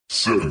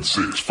7,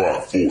 6,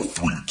 5, 4,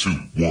 3, 2,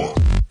 1.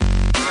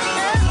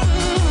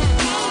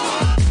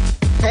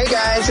 Hey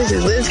guys, this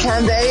is Liz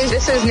Cambage.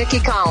 This is Nikki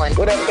Collins.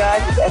 What up,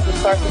 guys? It's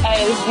Esther Carson.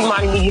 Hey, this is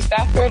Imani Media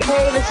Stafford.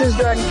 Hey, this is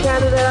Jordan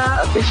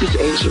Canada. This is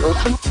Asia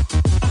Wilson.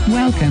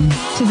 Welcome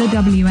to the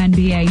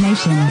WNBA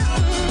Nation.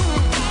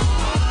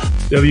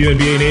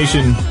 WNBA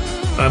Nation,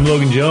 I'm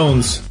Logan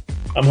Jones.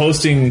 I'm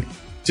hosting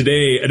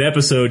today an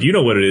episode. You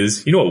know what it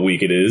is. You know what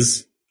week it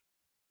is.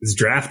 It's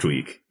draft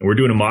week, and we're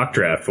doing a mock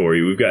draft for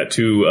you. We've got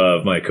two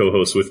of my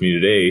co-hosts with me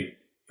today.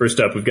 First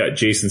up, we've got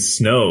Jason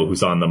Snow,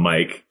 who's on the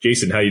mic.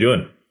 Jason, how you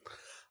doing?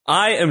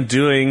 I am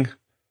doing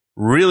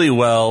really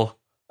well.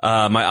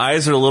 My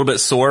eyes are a little bit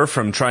sore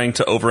from trying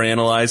to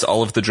overanalyze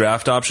all of the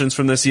draft options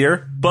from this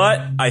year,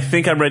 but I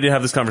think I'm ready to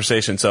have this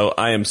conversation, so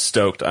I am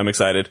stoked. I'm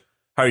excited.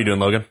 How are you doing,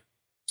 Logan?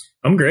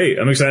 I'm great.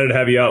 I'm excited to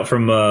have you out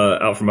from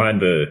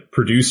behind the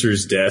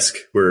producer's desk,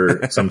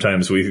 where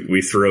sometimes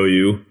we throw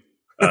you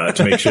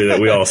to make sure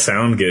that we all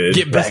sound good.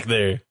 Get back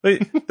there.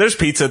 There's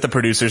pizza at the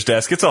producer's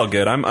desk. It's all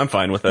good. I'm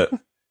fine with it.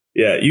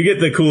 Yeah, you get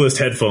the coolest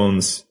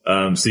headphones,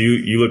 so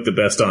you look the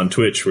best on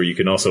Twitch, where you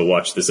can also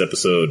watch this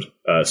episode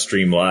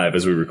stream live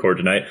as we record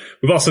tonight.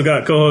 We've also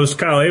got co-host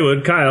Kyle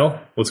Haywood. Kyle,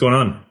 what's going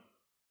on?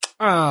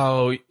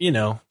 Oh,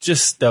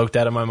 just stoked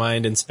out of my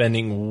mind and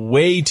spending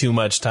way too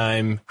much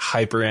time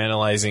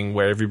hyper-analyzing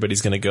where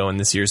everybody's going to go in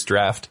this year's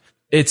draft.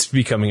 It's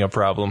becoming a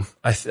problem.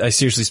 I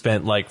seriously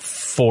spent like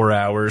 4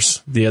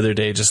 hours the other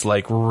day just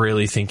like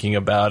really thinking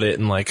about it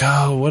and like,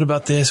 oh, what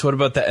about this? What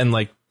about that? And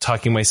like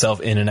talking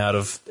myself in and out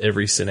of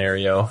every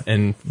scenario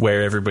and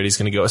where everybody's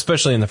going to go,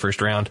 especially in the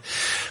first round.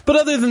 But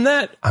other than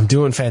that, I'm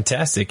doing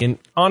fantastic. And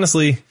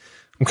honestly,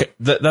 okay,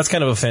 that's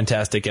kind of a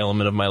fantastic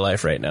element of my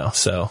life right now.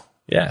 So,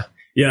 yeah.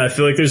 Yeah, I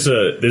feel like there's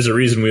a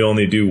reason we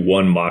only do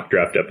one mock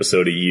draft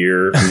episode a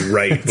year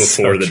right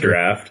before the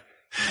draft.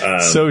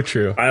 So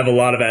true. I have a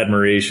lot of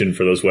admiration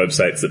for those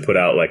websites that put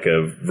out like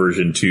a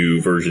version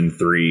 2, version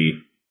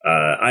 3.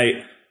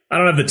 I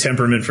don't have the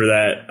temperament for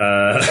that.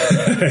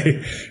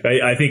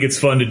 I think it's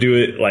fun to do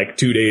it like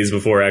 2 days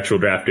before actual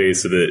draft day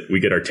so that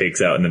we get our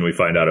takes out and then we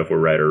find out if we're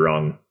right or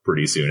wrong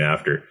pretty soon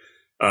after.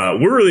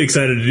 We're really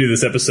excited to do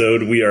this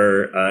episode. We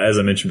are, as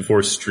I mentioned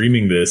before,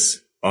 streaming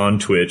this on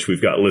Twitch.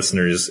 We've got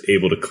listeners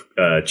able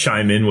to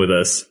chime in with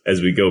us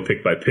as we go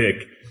pick by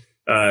pick.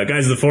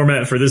 Guys, the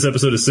format for this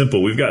episode is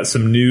simple. We've got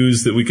some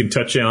news that we can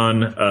touch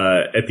on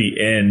at the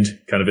end,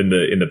 kind of in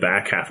the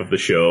back half of the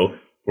show.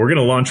 We're going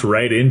to launch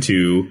right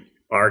into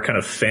our kind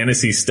of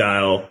fantasy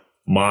style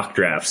mock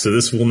draft. So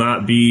this will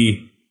not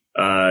be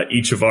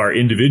each of our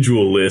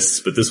individual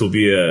lists, but this will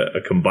be a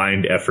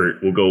combined effort.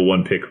 We'll go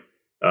one pick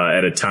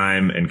at a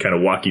time and kind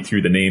of walk you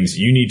through the names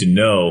you need to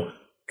know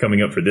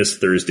coming up for this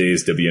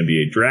Thursday's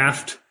WNBA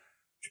draft,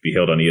 which will be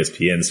held on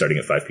ESPN starting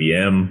at 5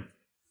 p.m.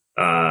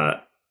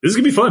 This is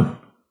going to be fun.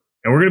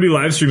 And we're going to be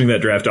live streaming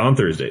that draft on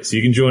Thursday. So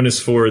you can join us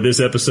for this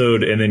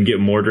episode and then get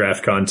more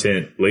draft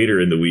content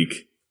later in the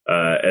week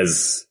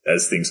as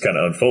things kind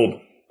of unfold.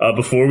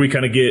 Before we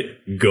kind of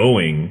get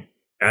going,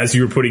 as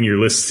you were putting your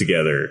lists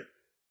together,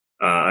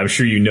 I'm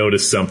sure you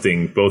noticed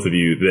something, both of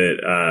you,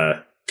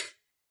 that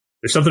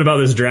there's something about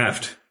this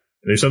draft.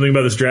 There's something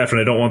about this draft,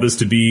 and I don't want this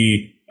to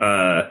be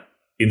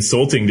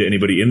insulting to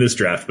anybody in this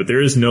draft, but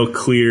there is no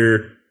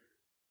clear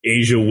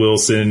Asia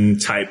Wilson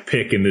type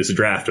pick in this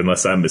draft,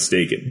 unless I'm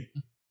mistaken.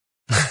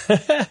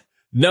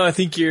 No, I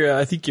think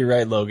you're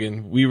right,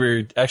 Logan. We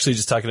were actually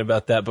just talking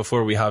about that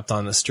before we hopped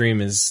on the stream.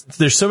 Is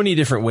there's so many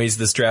different ways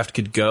this draft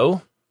could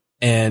go,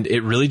 and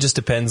it really just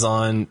depends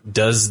on,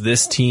 does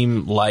this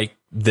team like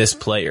this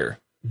player?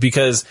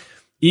 Because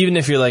even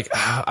if you're like,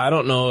 I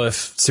don't know if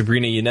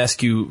Sabrina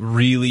Ionescu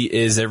really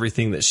is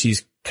everything that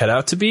she's cut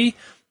out to be,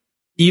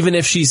 even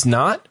if she's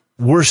not,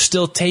 we're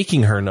still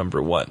taking her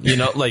number one,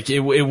 like it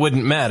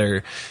wouldn't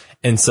matter.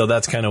 And so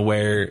that's kind of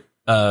where,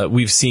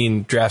 we've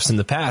seen drafts in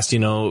the past,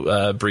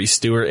 Bree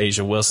Stewart,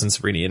 Asia Wilson,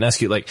 Sabrina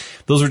Ionescu, like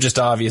those were just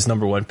obvious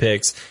number one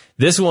picks.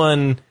 This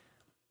one,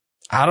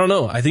 I don't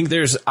know. I think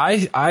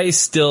I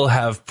still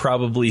have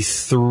probably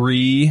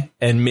 3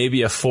 and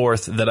maybe a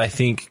 4th that I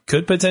think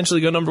could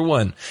potentially go number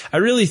one. I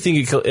really think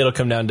it'll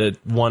come down to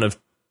one of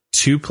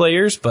 2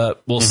 players,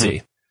 but we'll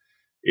see.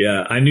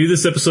 Yeah, I knew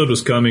this episode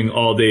was coming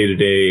all day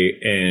today,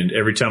 and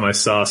every time I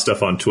saw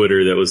stuff on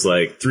Twitter that was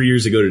like 3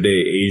 years ago today,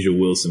 Asia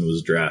Wilson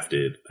was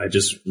drafted, I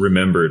just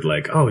remembered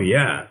like, oh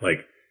yeah,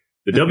 like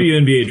the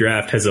WNBA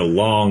draft has a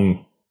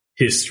long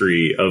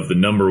history of the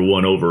number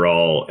one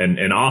overall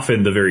and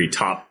often the very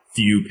top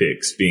few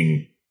picks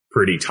being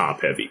pretty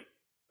top heavy.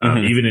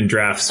 Even in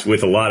drafts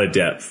with a lot of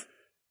depth,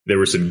 there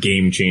were some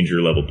game changer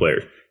level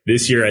players.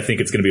 This year, I think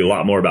it's going to be a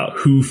lot more about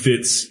who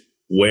fits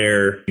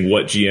where,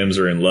 what GMs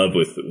are in love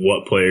with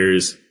what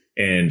players,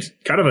 and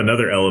kind of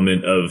another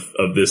element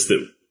of this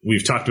that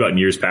we've talked about in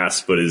years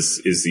past, but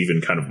is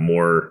even kind of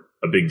more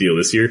a big deal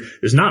this year.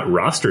 There's not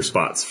roster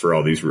spots for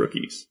all these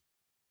rookies.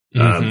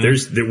 On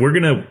Thursday, we're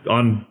going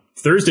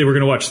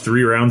to watch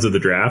 3 rounds of the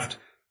draft,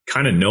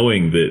 kind of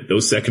knowing that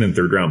those second and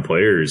third round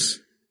players,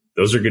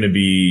 those are going to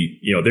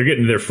be, they're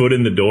getting their foot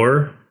in the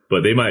door.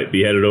 but they might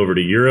be headed over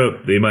to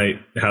Europe. They might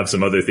have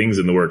some other things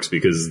in the works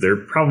because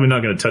they're probably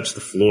not going to touch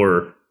the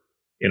floor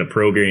in a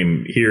pro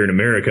game here in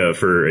America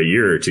for a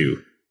year or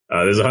two.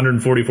 There's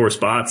 144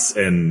 spots,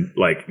 and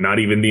like not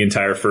even the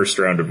entire first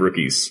round of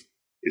rookies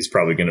is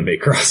probably going to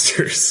make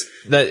rosters.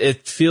 That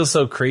it feels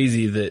so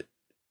crazy that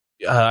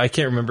I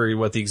can't remember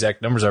what the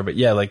exact numbers are, but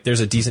yeah, like there's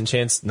a decent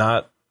chance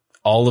not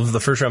all of the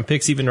first round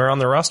picks even are on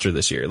the roster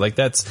this year. Like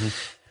that's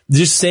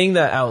just saying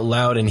that out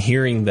loud and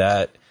hearing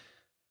that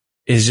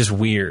is just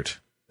weird.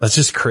 That's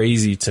just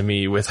crazy to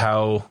me with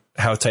how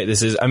tight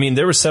this is. I mean,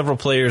 there were several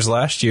players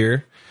last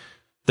year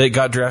that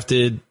got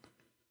drafted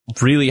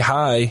really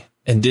high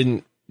and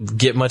didn't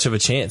get much of a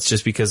chance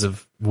just because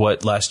of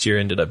what last year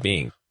ended up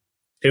being.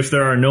 If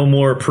there are no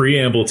more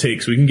preamble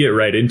takes, we can get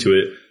right into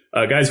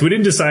it. Guys, we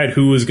didn't decide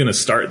who was going to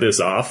start this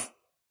off.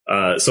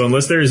 So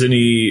unless there's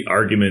any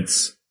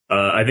arguments,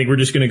 I think we're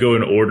just going to go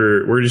in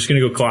order. We're just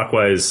going to go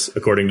clockwise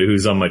according to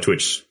who's on my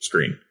Twitch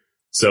screen.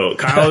 So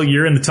Kyle,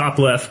 you're in the top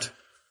left.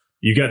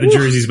 You got the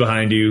jerseys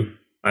behind you.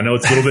 I know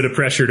it's a little bit of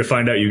pressure to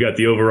find out you got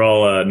the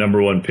overall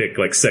number one pick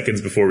like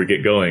seconds before we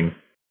get going.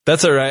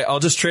 That's all right.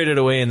 I'll just trade it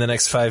away in the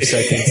next 5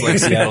 seconds like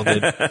Seattle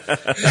did.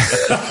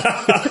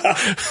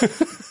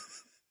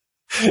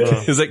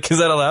 Is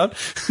that allowed?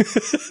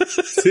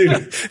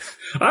 Dude,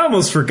 I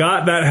almost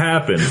forgot that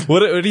happened.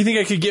 What do you think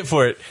I could get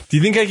for it? Do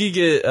you think I could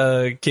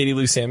get Katie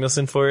Lou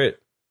Samuelson for it?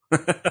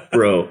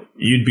 Bro,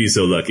 you'd be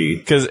so lucky.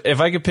 Because if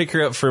I could pick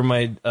her up for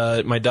my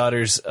my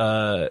daughter's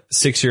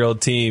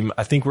 6-year-old team,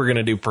 I think we're going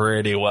to do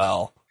pretty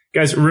well.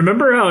 Guys,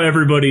 remember how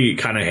everybody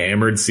kind of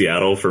hammered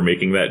Seattle for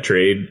making that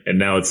trade? And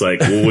now it's like,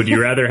 well, would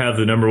you rather have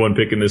the number one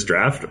pick in this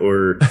draft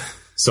or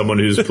someone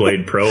who's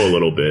played pro a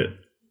little bit?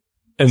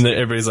 And then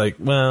everybody's like,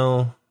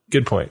 well,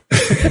 good point.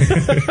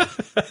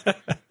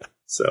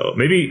 So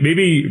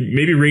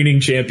maybe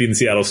reigning champion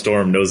Seattle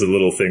Storm knows a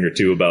little thing or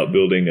two about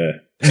building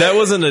a... That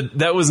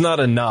was not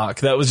a knock.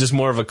 That was just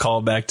more of a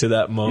callback to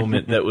that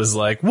moment that was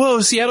like,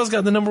 whoa, Seattle's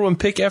got the number one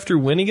pick after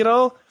winning it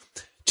all?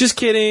 Just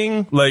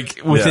kidding. Like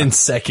within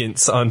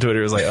seconds on Twitter,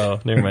 it was like, oh,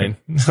 never mind.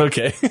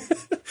 Okay. I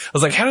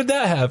was like, how did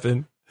that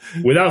happen?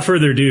 Without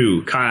further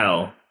ado,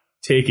 Kyle,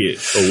 take it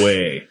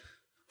away.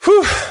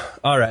 Whew.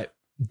 All right.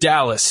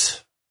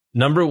 Dallas,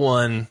 number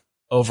one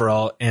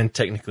overall, and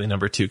technically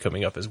number two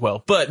coming up as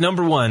well. But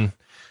number one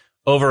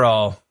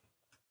overall,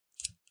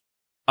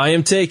 I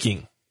am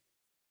taking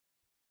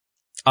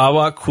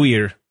Awa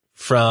Queer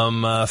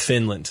from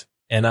Finland.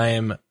 And I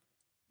am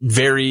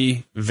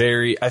very,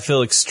 I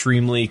feel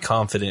extremely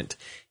confident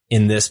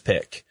in this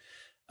pick.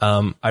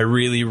 I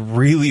really,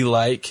 really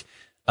like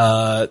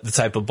the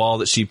type of ball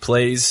that she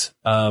plays.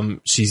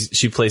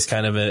 She plays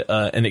kind of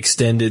an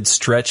extended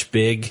stretch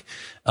big.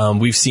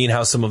 We've seen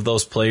how some of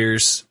those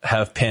players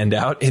have panned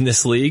out in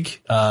this league.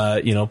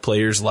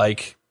 Players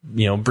like,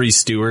 Bree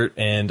Stewart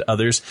and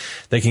others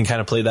that can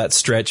kind of play that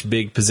stretch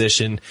big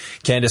position.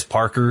 Candace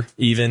Parker,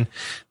 even.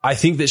 I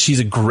think that she's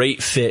a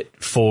great fit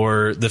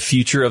for the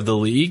future of the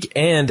league.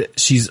 And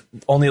she's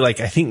only I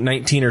think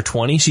 19 or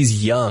 20.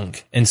 She's young.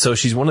 And so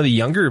she's one of the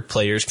younger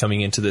players coming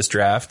into this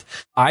draft.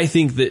 I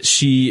think that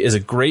she is a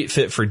great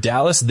fit for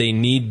Dallas. They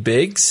need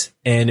bigs.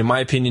 And in my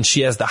opinion,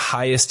 she has the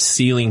highest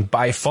ceiling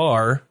by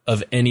far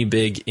of any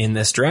big in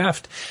this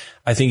draft.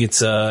 I think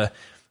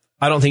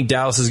I don't think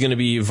Dallas is going to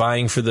be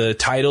vying for the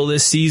title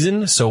this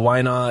season, so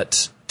why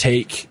not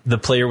take the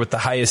player with the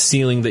highest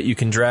ceiling that you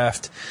can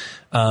draft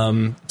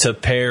to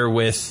pair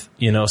with,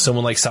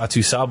 someone like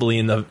Satu Sabali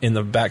in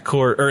the back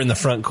court or in the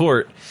front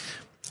court?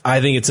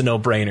 I think it's a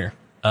no-brainer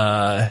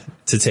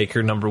to take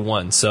her number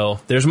one.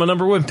 So there's my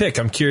number one pick.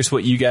 I'm curious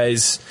what you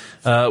guys,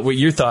 what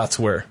your thoughts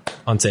were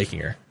on taking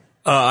her.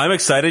 I'm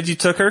excited you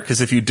took her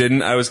because if you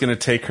didn't, I was going to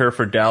take her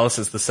for Dallas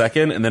as the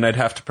second, and then I'd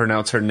have to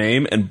pronounce her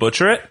name and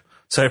butcher it.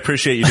 So I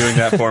appreciate you doing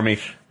that for me.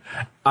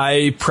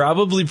 I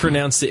probably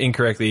pronounced it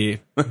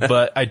incorrectly,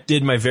 but I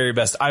did my very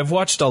best. I've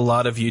watched a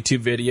lot of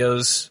YouTube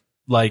videos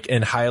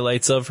and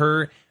highlights of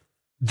her.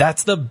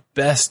 That's the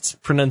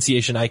best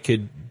pronunciation I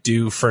could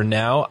do for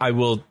now.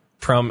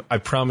 I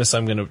promise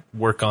I'm going to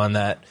work on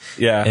that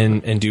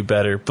and do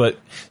better. But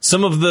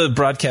some of the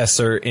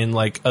broadcasts are in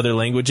other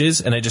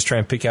languages, and I just try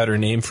and pick out her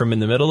name from in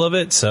the middle of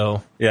it.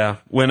 So yeah,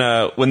 when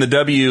the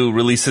W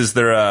releases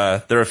their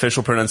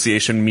official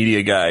pronunciation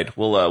media guide,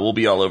 we'll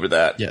be all over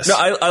that. Yes. No,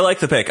 I like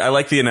the pick. I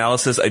like the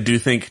analysis. I do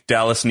think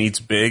Dallas needs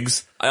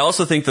bigs. I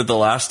also think that the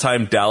last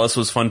time Dallas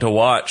was fun to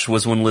watch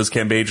was when Liz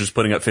Cambage was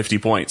putting up 50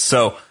 points.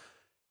 So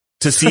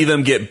to see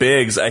them get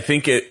bigs, I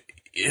think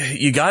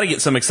you got to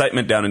get some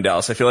excitement down in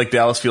Dallas. I feel like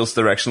Dallas feels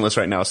directionless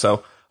right now.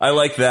 So I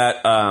like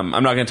that. I'm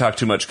not going to talk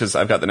too much because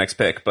I've got the next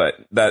pick, but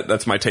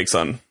that's my takes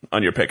on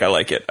your pick. I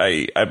like it.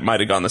 I might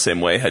have gone the same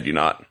way had you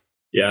not.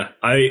 Yeah,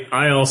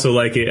 I also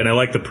like it. And I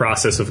like the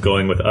process of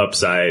going with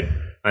upside.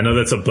 I know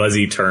that's a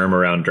buzzy term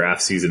around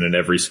draft season in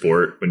every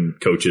sport when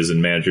coaches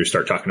and managers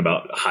start talking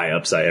about high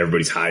upside.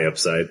 Everybody's high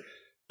upside.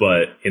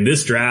 But in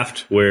this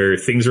draft where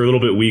things are a little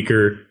bit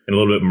weaker and a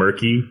little bit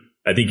murky,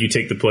 I think you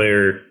take the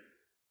player,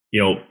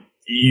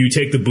 you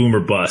take the boom or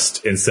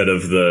bust instead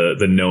of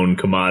the known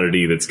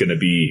commodity that's going to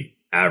be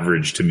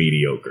average to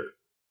mediocre.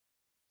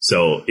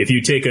 So if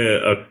you take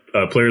a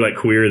player like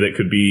Queer that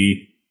could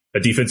be a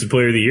defensive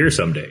player of the year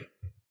someday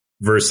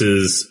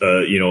versus,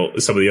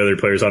 some of the other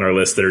players on our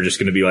list that are just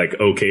going to be like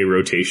okay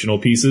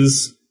rotational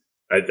pieces,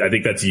 I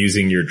think that's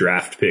using your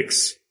draft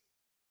picks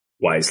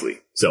wisely.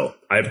 So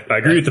I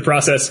agree with the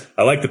process.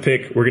 I like the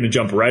pick. We're going to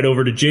jump right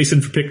over to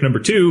Jason for pick number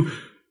 2,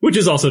 which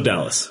is also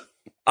Dallas.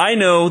 I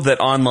know that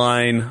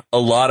online, a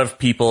lot of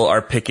people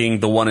are picking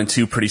the 1 and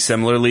 2 pretty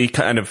similarly,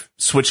 kind of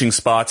switching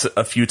spots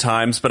a few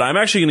times, but I'm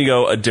actually going to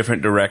go a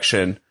different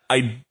direction.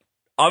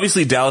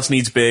 Obviously Dallas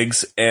needs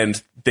bigs and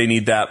they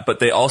need that, but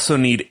they also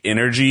need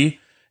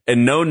energy,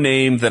 and no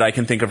name that I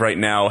can think of right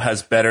now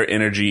has better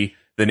energy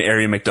than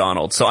Aari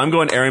McDonald. So I'm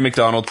going Aari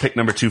McDonald, pick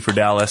number 2 for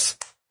Dallas.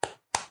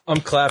 I'm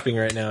clapping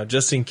right now,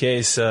 just in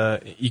case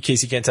you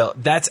can't tell.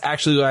 That's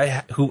actually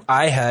who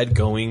I had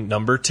going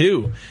number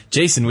 2.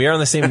 Jason, we are on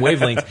the same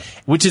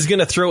wavelength, which is going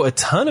to throw a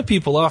ton of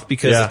people off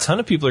because a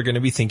ton of people are going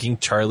to be thinking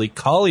Charlie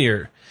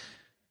Collier.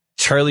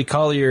 Charlie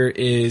Collier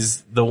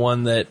is the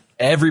one that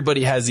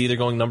everybody has either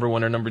going number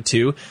 1 or number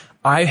 2.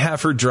 I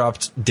have her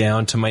dropped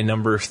down to my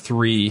number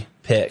 3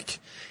 pick.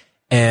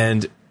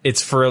 And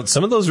it's for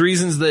some of those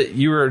reasons that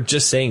you were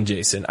just saying,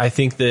 Jason. I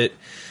think that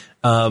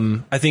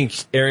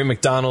Aari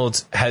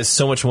McDonald has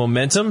so much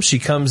momentum. She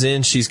comes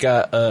in, she's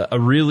got a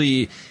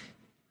really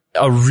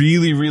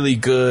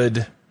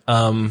good,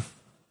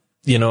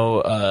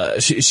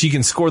 she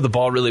can score the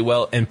ball really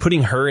well, and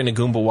putting her and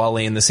Agumba Wale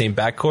in the same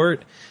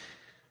backcourt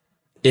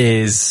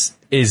is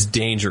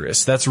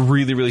dangerous. That's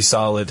really, really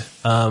solid.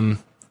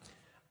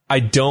 I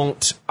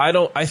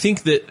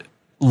think that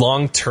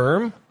long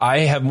term, I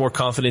have more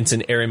confidence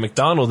in Aari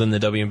McDonald in the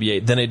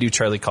WNBA than I do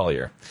Charlie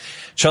Collier.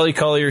 Charlie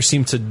Collier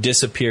seemed to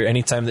disappear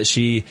anytime that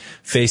she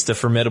faced a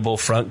formidable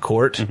front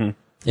court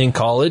in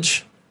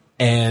college,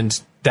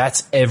 and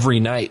that's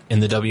every night in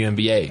the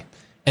WNBA.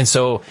 And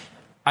so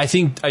I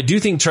do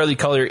think Charlie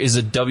Collier is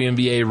a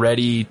WNBA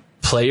ready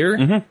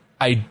player.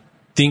 I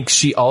think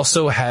she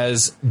also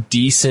has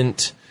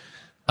decent,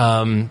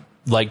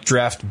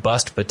 draft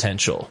bust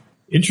potential.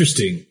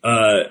 Interesting.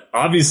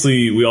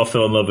 Obviously, we all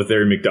fell in love with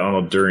Aari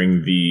McDonald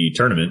during the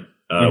tournament.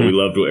 We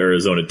loved what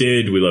Arizona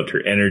did. We loved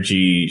her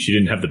energy. She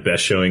didn't have the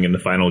best showing in the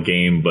final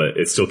game, but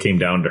it still came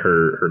down to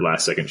her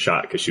last second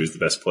shot because she was the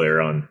best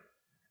player on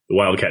the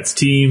Wildcats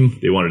team.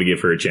 They wanted to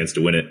give her a chance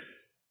to win it.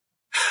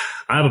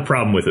 I have a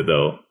problem with it,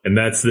 though, and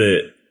that's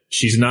that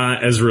she's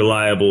not as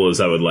reliable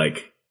as I would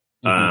like.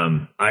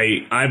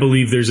 I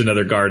believe there's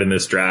another guard in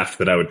this draft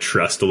that I would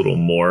trust a little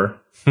more.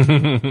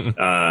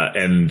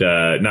 And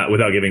not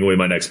without giving away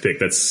my next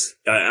pick.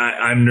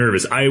 I'm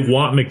nervous. I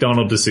want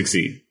McDonald to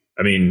succeed.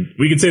 I mean,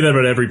 we could say that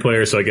about every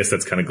player, so I guess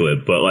that's kind of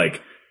glib, but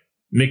like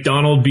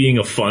McDonald being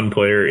a fun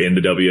player in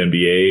the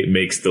WNBA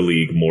makes the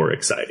league more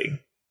exciting,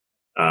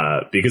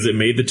 because it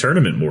made the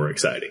tournament more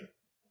exciting.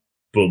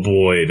 But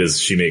boy, does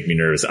she make me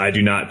nervous. I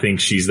do not think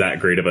she's that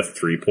great of a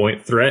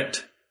 3-point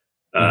threat.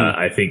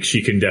 I think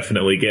she can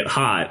definitely get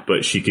hot,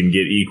 but she can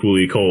get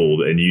equally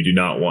cold, and you do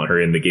not want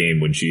her in the game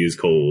when she is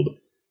cold.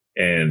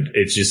 And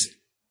it's just,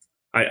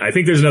 I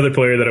think there's another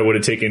player that I would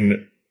have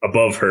taken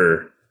above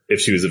her if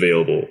she was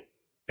available.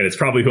 And it's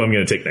probably who I'm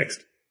going to take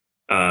next,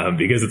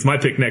 because it's my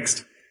pick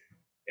next.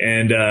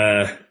 And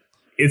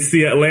it's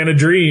the Atlanta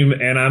Dream,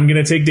 and I'm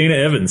going to take Dana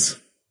Evans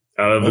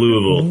out of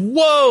Louisville.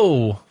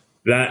 Whoa!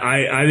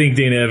 I think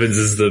Dana Evans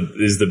is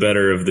the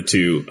better of the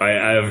two. I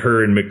have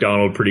her and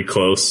McDonald pretty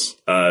close.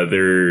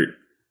 They're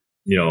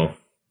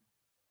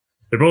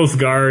both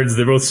guards.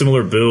 They're both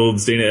similar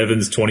builds. Dana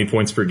Evans, 20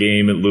 points per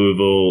game at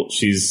Louisville.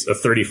 She's a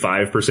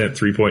 35%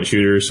 3-point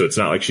shooter, so it's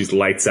not like she's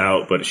lights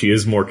out, but she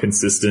is more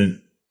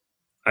consistent.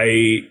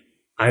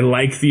 I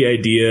like the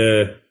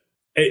idea.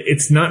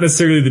 It's not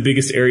necessarily the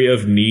biggest area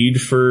of need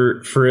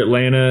for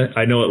Atlanta.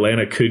 I know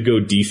Atlanta could go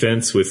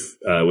defense with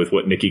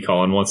what Nikki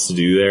Collin wants to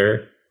do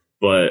there,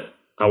 but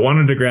I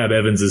wanted to grab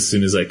Evans as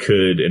soon as I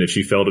could, and if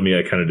she fell to me,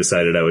 I kind of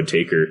decided I would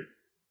take her.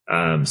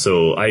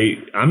 So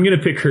I'm going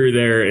to pick her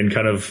there and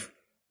kind of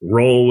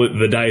roll with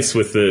the dice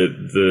with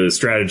the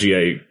strategy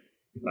I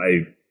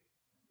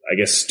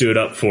guess stood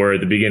up for at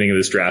the beginning of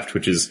this draft,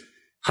 which is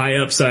high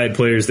upside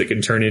players that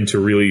can turn into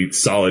really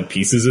solid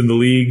pieces in the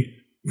league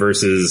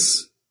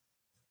versus,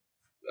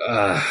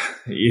 I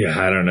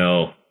don't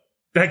know.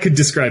 That could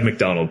describe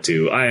McDonald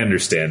too. I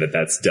understand that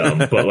that's dumb,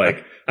 but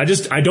like, I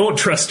don't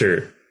trust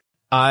her.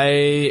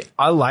 I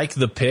like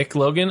the pick,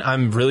 Logan.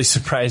 I'm really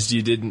surprised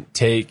you didn't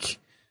take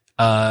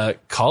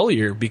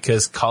Collier,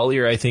 because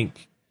Collier, I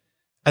think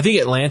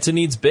Atlanta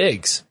needs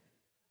bigs.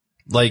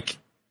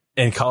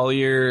 And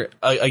Collier,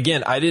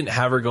 again, I didn't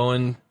have her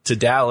going to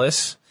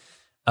Dallas.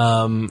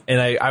 And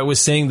I was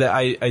saying that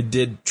I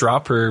did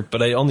drop her,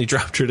 but I only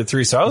dropped her to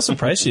 3. So I was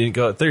surprised she didn't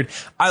go at 3rd.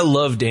 I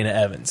love Dana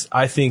Evans.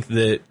 I think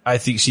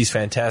she's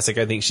fantastic.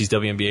 I think she's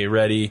WNBA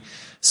ready.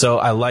 So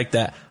I like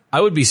that. I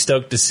would be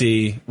stoked to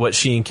see what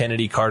she and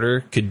Kennedy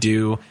Carter could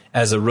do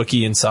as a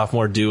rookie and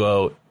sophomore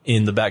duo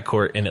in the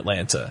backcourt in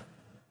Atlanta.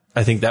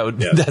 I think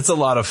that's a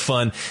lot of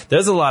fun.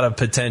 There's a lot of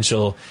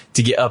potential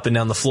to get up and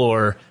down the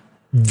floor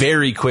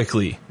very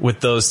quickly with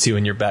those two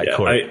in your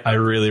backcourt. I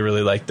really,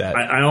 really like that.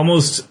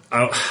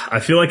 I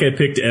feel like I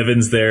picked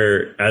Evans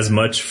there as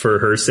much for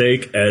her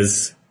sake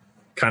as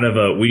kind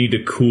of we need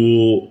to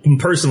cool.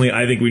 Personally,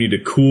 I think we need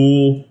to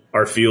cool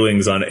our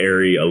feelings on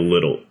Aerie a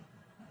little.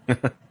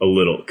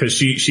 Because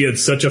she had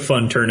such a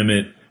fun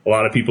tournament. A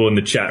lot of people in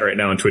the chat right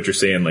now on Twitch are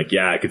saying, like,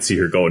 yeah, I could see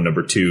her going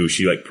number 2.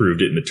 She, like,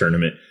 proved it in the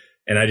tournament.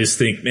 And I just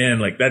think, man,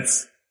 like,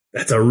 that's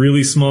a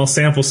really small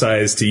sample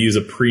size to use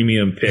a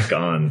premium pick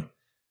on.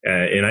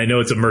 And I know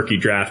it's a murky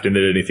draft and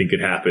that anything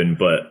could happen,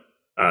 but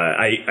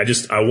I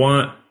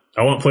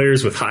want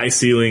players with high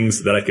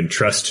ceilings that I can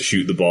trust to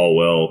shoot the ball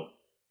well.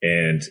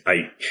 And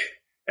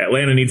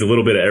Atlanta needs a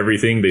little bit of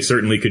everything. They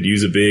certainly could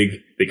use a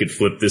big. They could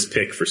flip this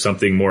pick for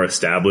something more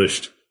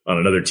established on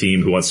another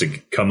team who wants to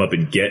come up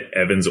and get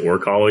Evans or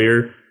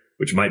Collier,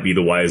 which might be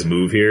the wise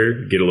move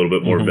here. Get a little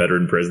bit more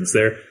veteran presence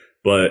there.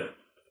 But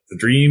the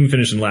Dream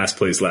finished in last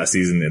place last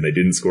season, and they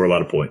didn't score a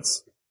lot of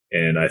points.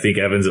 And I think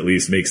Evans at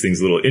least makes things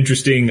a little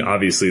interesting.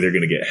 Obviously, they're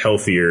going to get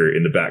healthier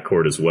in the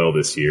backcourt as well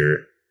this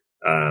year.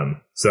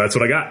 So that's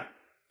what I got.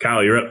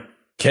 Kyle, you're up.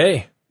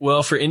 Okay.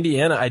 Well, for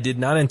Indiana, I did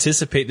not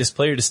anticipate this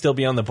player to still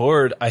be on the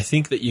board. I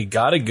think that you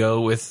got to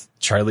go with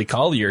Charlie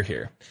Collier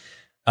here.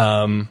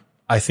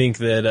 I think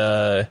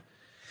that,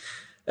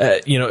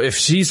 if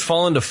she's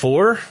fallen to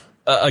 4,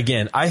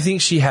 again, I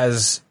think she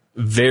has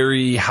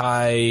very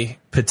high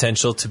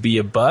potential to be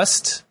a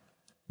bust,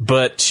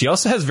 but she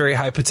also has very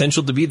high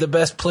potential to be the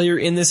best player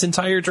in this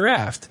entire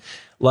draft.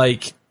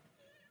 Like,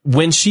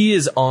 when she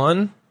was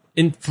on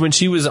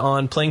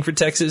playing for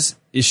Texas,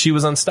 she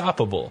was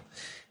unstoppable.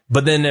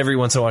 But then every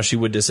once in a while she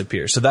would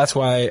disappear. So that's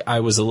why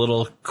I was a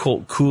little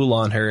cool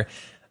on her.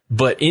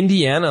 But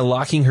Indiana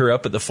locking her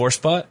up at the 4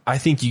 spot, I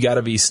think you got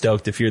to be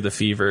stoked if you're the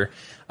Fever.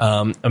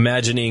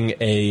 Imagining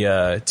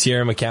a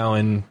Tierra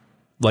McCowan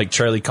like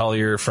Charlie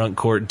Collier front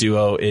court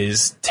duo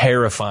is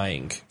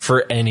terrifying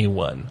for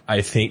anyone.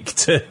 I think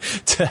to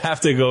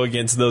have to go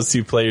against those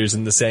two players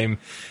in the same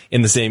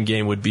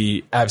game would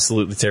be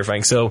absolutely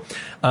terrifying. So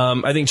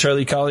I think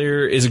Charlie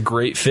Collier is a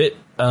great fit.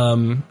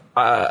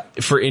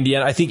 For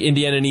Indiana, I think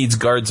Indiana needs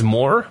guards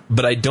more,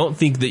 but I don't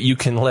think that you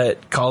can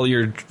let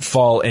Collier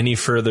fall any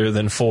further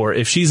than 4.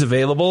 If she's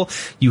available,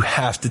 you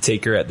have to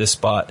take her at this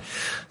spot.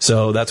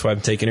 So that's why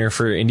I'm taking her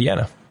for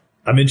Indiana.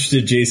 I'm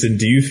interested, Jason.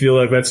 Do you feel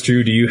like that's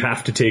true? Do you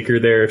have to take her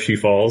there if she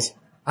falls?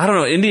 I don't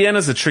know.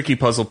 Indiana's a tricky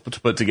puzzle to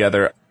put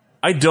together.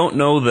 I don't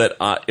know that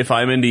if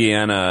I'm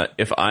Indiana,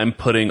 if I'm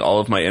putting all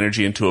of my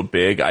energy into a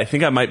big, I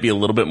think I might be a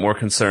little bit more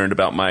concerned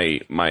about my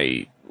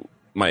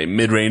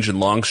mid-range and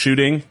long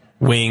shooting.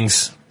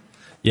 Wings.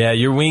 Yeah,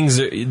 your wings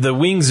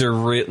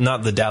are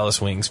not the Dallas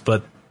Wings,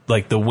 but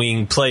like the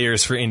wing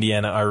players for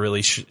Indiana are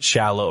really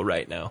shallow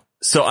right now.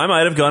 So I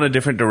might have gone a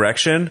different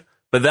direction.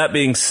 But that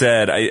being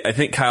said, I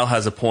think Kyle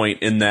has a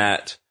point in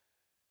that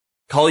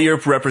Collier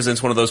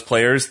represents one of those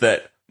players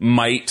that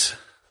might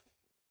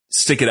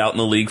stick it out in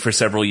the league for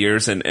several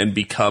years and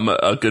become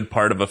a good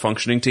part of a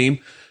functioning team.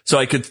 So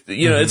I could,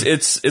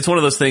 it's one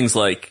of those things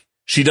like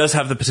she does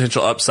have the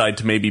potential upside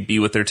to maybe be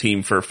with their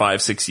team for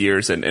 5-6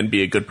 years and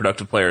be a good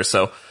productive player.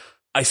 So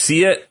I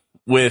see it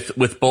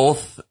with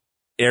both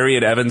Aerie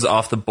and Evans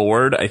off the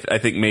board. I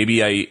think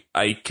maybe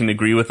I can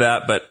agree with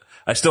that, but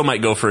I still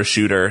might go for a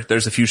shooter.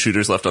 There's a few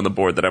shooters left on the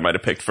board that I might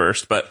have picked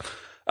first, but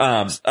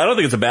I don't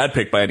think it's a bad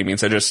pick by any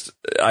means.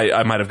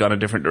 I might have gone a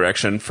different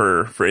direction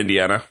for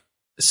Indiana.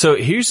 So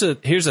here's a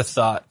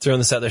thought, throwing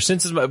this out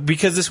there,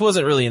 because this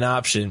wasn't really an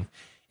option.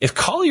 If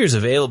Collier's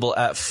available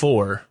at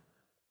 4,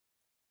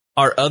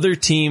 are other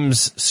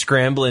teams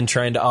scrambling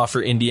trying to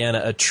offer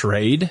Indiana a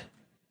trade?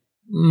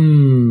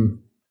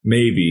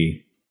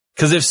 Maybe.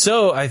 Because if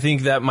so, I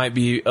think that might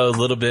be a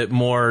little bit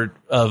more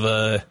of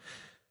a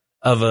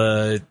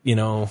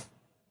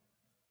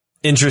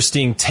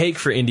interesting take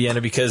for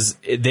Indiana, because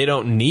they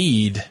don't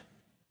need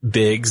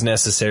bigs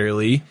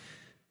necessarily.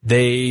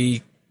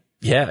 They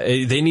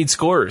need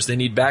scorers. They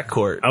need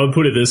backcourt. I would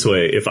put it this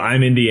way. If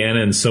I'm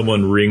Indiana and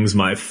someone rings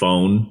my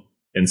phone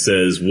and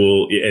says,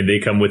 and they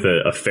come with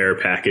a fair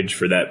package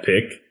for that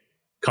pick,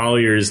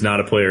 Collier is not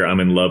a player I'm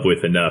in love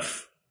with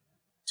enough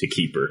to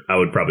keep her. I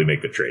would probably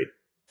make the trade.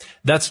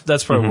 That's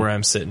probably where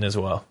I'm sitting as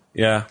well.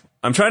 Yeah.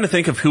 I'm trying to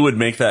think of who would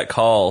make that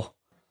call.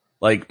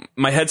 Like,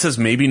 my head says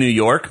maybe New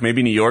York.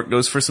 Maybe New York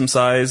goes for some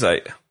size.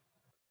 I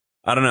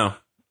don't know.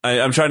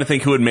 I'm trying to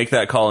think who would make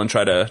that call and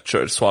try to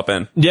swap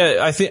in. Yeah,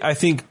 I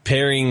think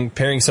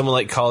pairing someone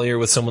like Collier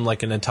with someone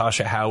like a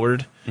Natasha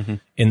Howard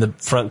in the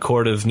front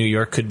court of New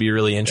York could be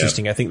really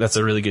interesting. Yep. I think that's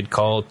a really good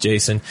call,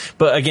 Jason.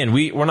 But again,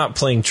 we're not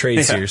playing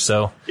trades here,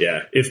 so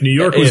yeah. If New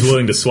York was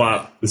willing to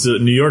swap,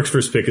 New York's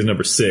first pick is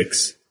number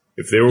 6.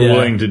 If they were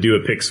willing to do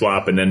a pick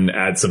swap and then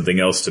add something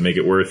else to make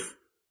it worth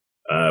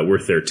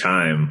their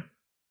time,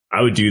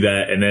 I would do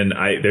that. And then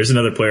there's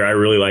another player I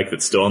really like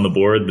that's still on the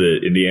board that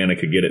Indiana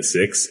could get at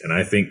 6, and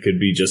I think could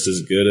be just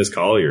as good as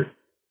Collier.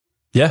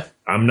 Yeah.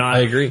 I'm not. I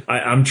agree.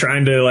 I'm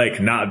trying to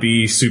like not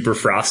be super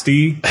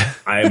frosty.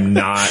 I'm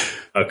not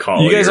a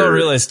Collier. You guys all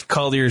realized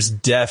Collier's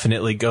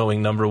definitely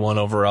going number 1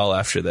 overall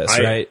after this,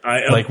 right?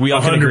 Like we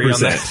all can agree on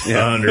that.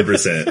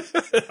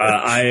 100%.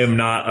 I am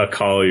not a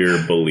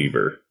Collier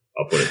believer.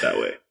 I'll put it that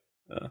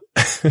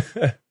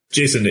way.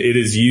 Jason, it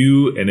is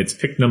you, and it's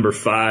pick number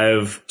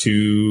 5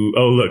 to.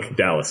 Oh, look,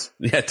 Dallas.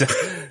 Yeah,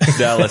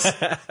 Dallas.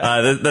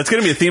 That's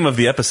going to be a theme of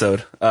the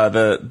episode.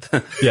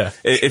 Yeah.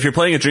 If you're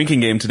playing a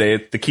drinking game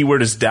today, the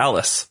keyword is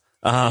Dallas.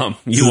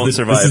 You won't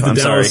survive. This is the I'm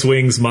Dallas sorry.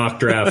 Wings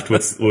mock draft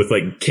with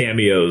like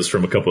cameos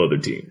from a couple other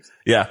teams.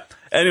 Yeah.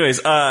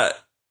 Anyways, I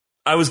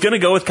was going to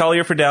go with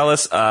Collier for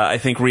Dallas. I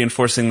think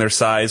reinforcing their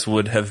size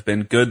would have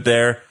been good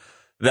there.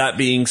 That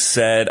being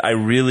said, I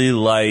really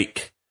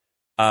like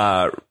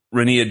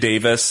Rania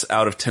Davis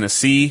out of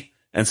Tennessee,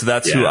 and so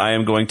that's who I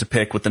am going to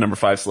pick with the number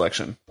 5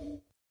 selection.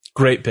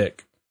 Great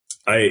pick.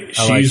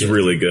 She's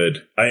really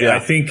good. I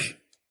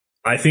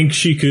think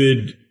she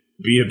could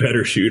be a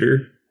better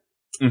shooter.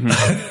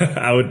 Mm-hmm.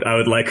 I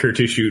would like her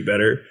to shoot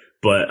better,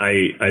 but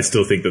I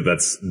still think that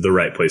that's the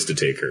right place to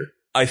take her.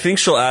 I think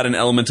she'll add an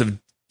element of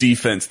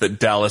defense that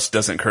Dallas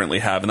doesn't currently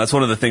have, and that's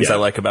one of the things I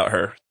like about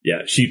her.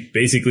 Yeah, she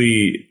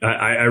basically.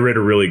 I read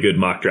a really good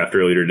mock draft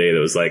earlier today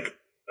that was like,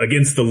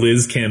 against the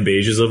Liz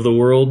Cambages of the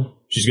world,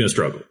 she's going to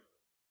struggle.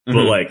 Mm-hmm.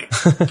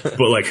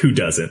 But like, who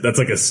doesn't? That's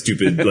like a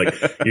stupid, like,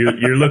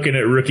 you're looking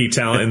at rookie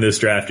talent in this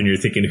draft and you're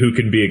thinking, who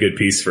can be a good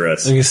piece for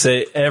us? I'm going to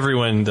say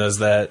everyone does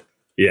that.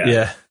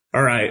 Yeah.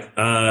 All right.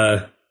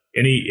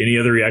 Any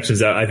other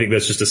reactions out? I think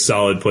that's just a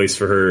solid place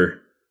for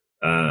her.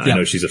 I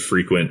know she's a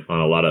frequent on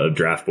a lot of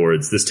draft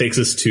boards. This takes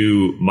us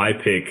to my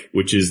pick,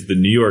 which is the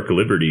New York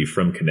Liberty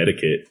from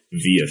Connecticut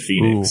via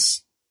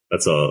Phoenix. Ooh.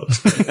 That's a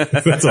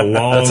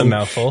long. That's a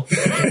mouthful.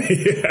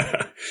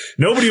 Yeah.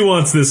 Nobody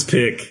wants this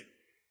pick,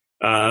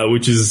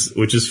 which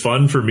is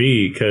fun for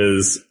me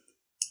because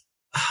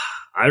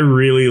I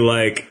really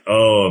like.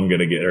 Oh, I'm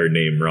gonna get her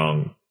name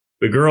wrong.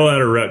 The girl out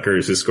of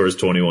Rutgers who scores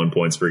 21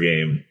 points per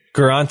game.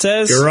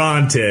 Garantes.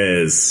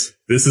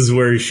 This is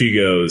where she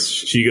goes.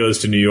 She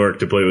goes to New York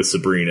to play with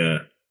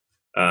Sabrina.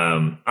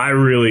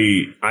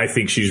 I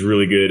think she's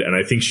really good, and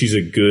I think she's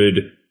a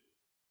good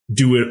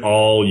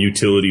do-it-all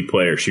utility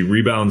player. She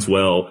rebounds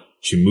well.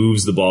 She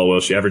moves the ball well.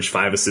 She averaged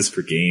 5 assists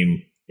per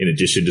game in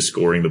addition to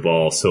scoring the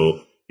ball.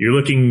 So you're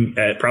looking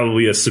at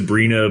probably a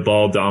Sabrina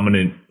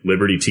ball-dominant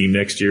Liberty team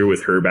next year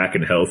with her back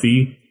and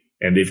healthy.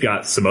 And they've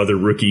got some other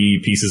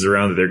rookie pieces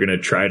around that they're going to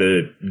try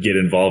to get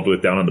involved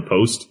with down on the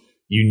post.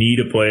 You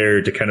need a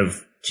player to kind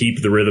of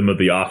keep the rhythm of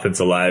the offense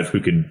alive, who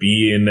can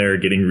be in there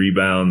getting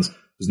rebounds,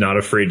 who's not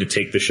afraid to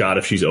take the shot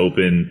if she's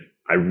open.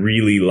 I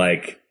really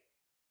like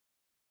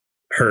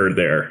her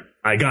there.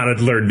 I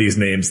gotta learn these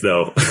names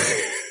though.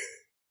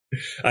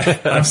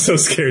 I'm so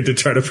scared to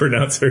try to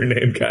pronounce her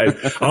name,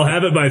 guys. I'll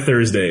have it by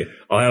Thursday.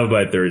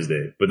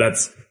 But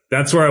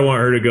that's where I want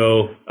her to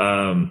go.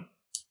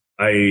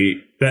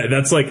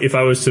 That's like if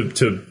I was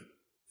to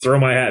throw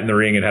my hat in the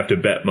ring and have to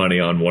bet money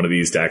on one of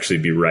these to actually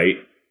be right.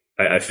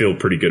 I feel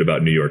pretty good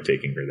about New York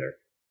taking her there.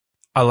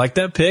 I like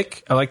that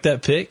pick.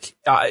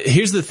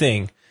 Here's the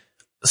thing.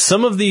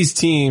 Some of these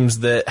teams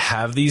that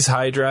have these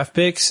high draft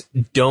picks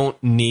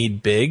don't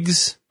need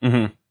bigs.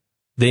 Mm-hmm.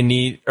 They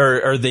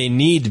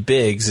need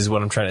bigs is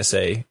what I'm trying to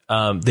say.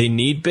 They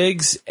need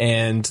bigs,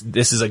 and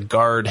this is a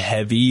guard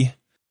heavy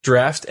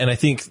draft. And I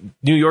think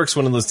New York's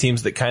one of those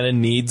teams that kind of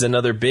needs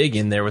another big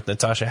in there with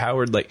Natasha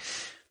Howard. Like,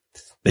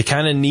 they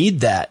kind of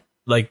need that.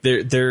 Like,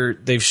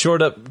 they've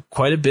shored up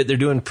quite a bit. They're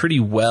doing pretty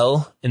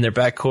well in their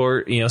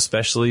backcourt,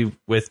 especially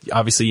with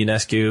obviously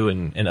Ionescu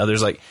and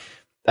others. Like,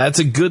 that's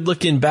a good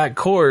looking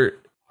backcourt.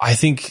 I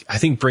think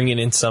bringing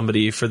in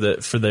somebody for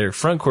their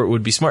front court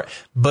would be smart.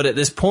 But at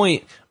this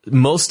point,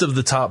 most of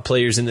the top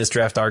players in this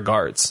draft are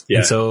guards. Yeah.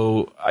 And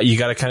so you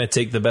got to kind of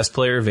take the best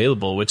player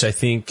available, which I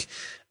think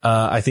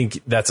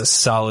that's a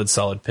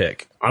solid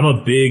pick. I'm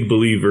a big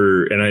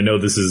believer, and I know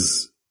this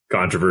is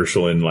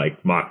controversial in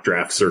like mock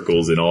draft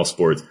circles in all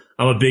sports.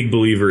 I'm a big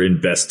believer in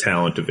best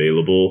talent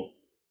available,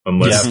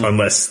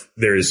 unless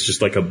there is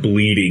just like a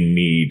bleeding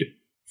need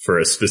for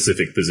a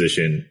specific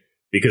position,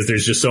 because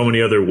there's just so many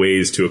other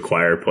ways to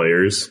acquire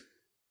players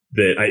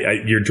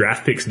that your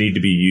draft picks need to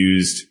be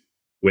used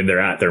when they're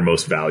at their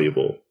most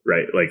valuable,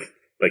 right? Like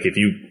if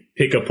you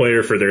pick a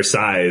player for their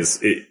size,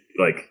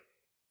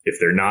 if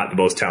they're not the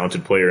most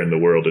talented player in the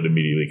world, it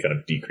immediately kind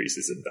of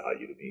decreases in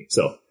value to me.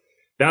 So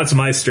that's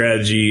my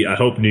strategy. I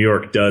hope New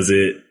York does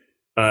it.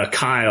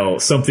 Kyle,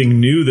 something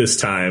new this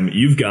time.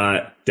 You've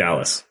got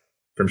Dallas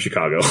from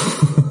Chicago.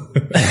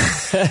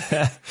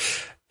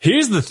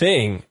 Here's the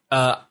thing.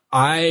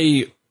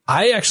 I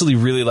actually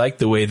really like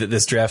the way that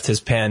this draft has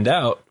panned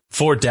out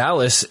for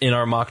Dallas in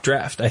our mock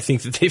draft. I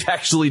think that they've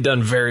actually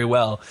done very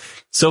well.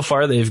 So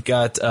far, they've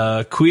got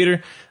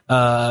Queeter,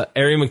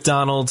 Ari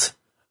McDonald,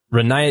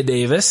 Rania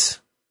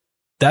Davis.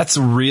 That's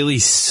really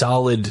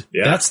solid.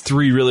 Yeah. That's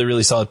 3 really,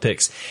 really solid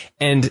picks.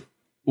 And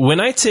when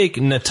I take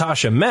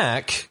Natasha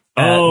Mack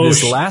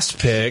this last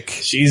pick.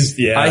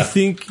 I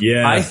think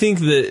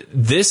that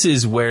this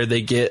is where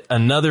they get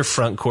another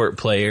front court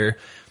player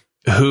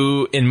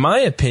who, in my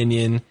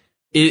opinion,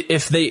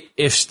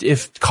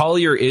 if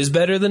Collier is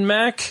better than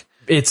Mack,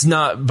 it's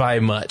not by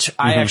much.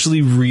 I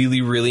actually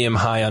really, really am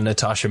high on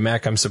Natasha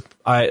Mack. I'm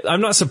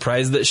not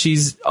surprised that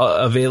she's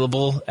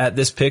available at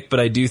this pick, but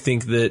I do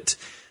think that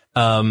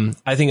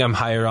I think I'm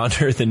higher on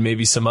her than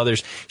maybe some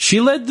others.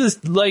 She led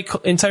the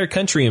entire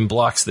country in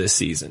blocks this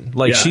season.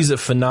 She's a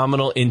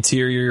phenomenal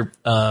interior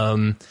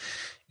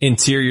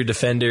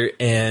defender.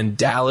 And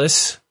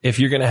Dallas, if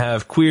you're going to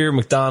have Queer,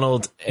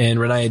 McDonald, and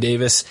Renaya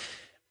Davis,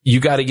 you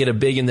got to get a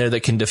big in there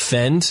that can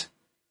defend.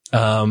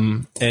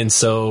 And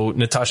so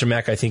Natasha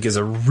Mack, I think, is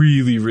a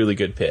really, really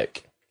good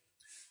pick.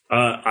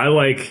 I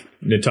like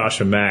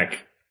Natasha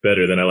Mack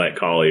better than I like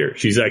Collier.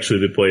 She's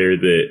actually the player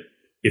that,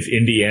 if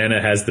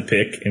Indiana has the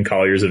pick and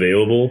Collier's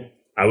available,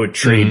 I would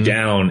trade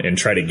down and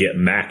try to get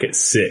Mack at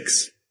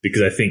 6,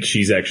 because I think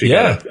she's actually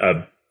got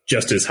a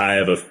just as high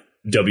of a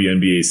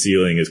WNBA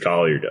ceiling as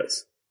Collier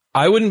does.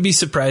 I wouldn't be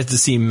surprised to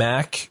see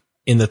Mack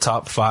in the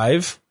top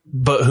 5,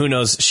 but who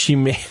knows? She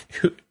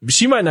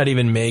might not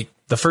even make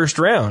the first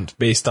round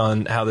based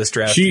on how this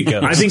draft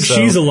goes. I think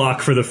she's a lock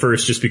for the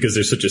first, just because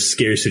there's such a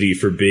scarcity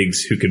for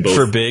bigs who can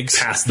both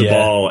pass the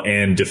ball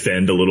and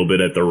defend a little bit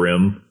at the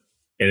rim.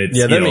 And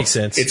that makes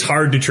sense. It's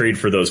hard to trade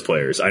for those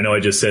players. I know I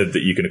just said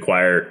that you can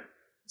acquire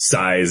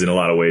size in a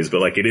lot of ways, but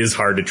it is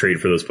hard to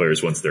trade for those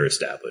players once they're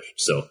established.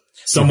 So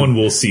someone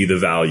will see the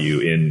value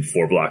in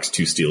 4 blocks,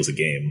 2 steals a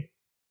game.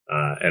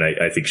 And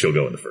I think she'll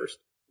go in the first.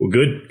 Well,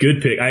 good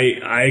pick.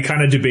 I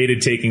kind of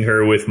debated taking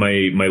her with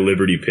my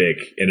Liberty pick,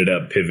 ended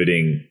up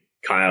pivoting.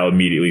 Kyle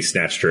immediately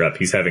snatched her up.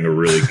 He's having a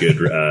really good,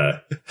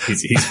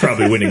 he's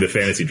probably winning the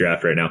fantasy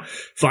draft right now.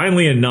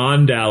 Finally, a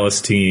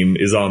non-Dallas team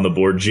is on the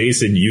board.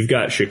 Jason, you've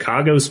got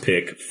Chicago's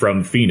pick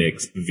from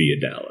Phoenix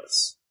via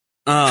Dallas.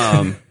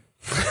 I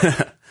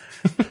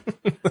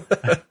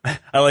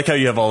like how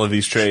you have all of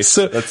these traits.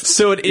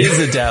 So it is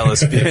a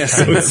Dallas pick.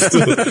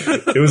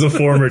 It was a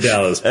former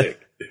Dallas pick.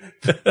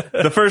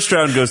 The first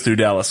round goes through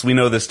Dallas. We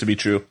know this to be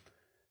true.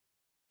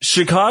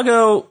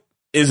 Chicago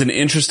is an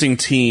interesting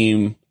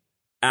team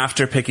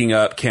after picking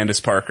up Candace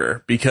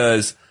Parker,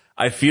 because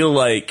I feel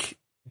like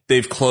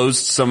they've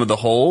closed some of the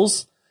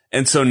holes.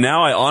 And so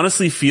now I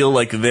honestly feel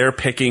like they're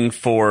picking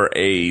for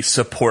a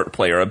support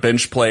player, a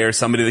bench player,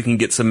 somebody that can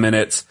get some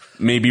minutes,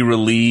 maybe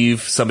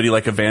relieve somebody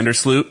like a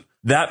Vandersloot.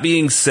 That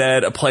being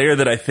said, a player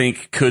that I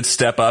think could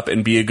step up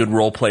and be a good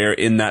role player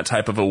in that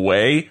type of a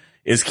way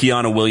is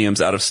Kiana Williams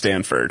out of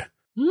Stanford.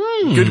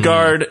 Good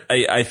guard.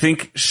 I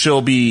think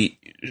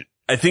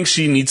I think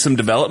she needs some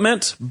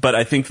development, but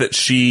I think that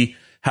she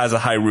has a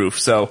high roof.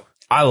 So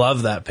I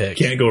love that pick.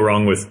 Can't go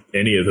wrong with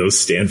any of those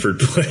Stanford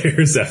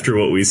players after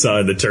what we saw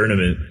in the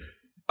tournament.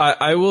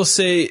 I will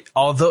say,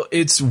 although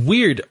it's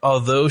weird,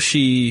 although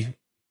they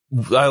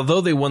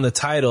won the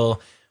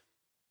title,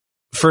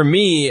 for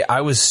me,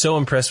 I was so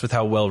impressed with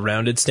how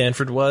well-rounded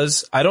Stanford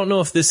was. I don't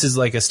know if this is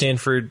like a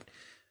Stanford,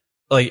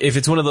 if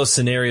it's one of those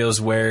scenarios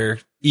where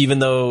even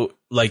though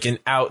an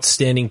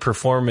outstanding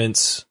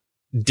performance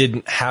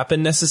didn't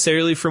happen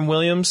necessarily from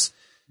Williams,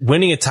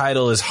 winning a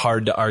title is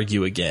hard to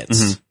argue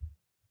against.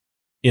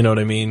 You know what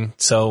I mean?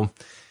 So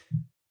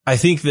I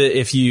think that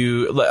if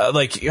you,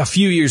 a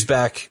few years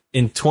back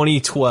in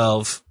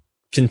 2012,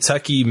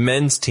 Kentucky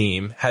men's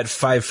team had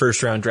 5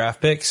 first-round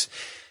draft picks.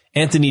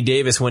 Anthony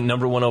Davis went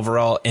number 1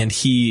 overall, and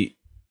he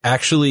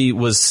actually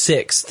was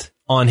 6th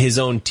on his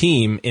own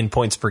team in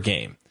points per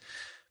game.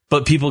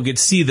 But people could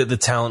see that the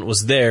talent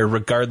was there,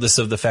 regardless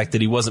of the fact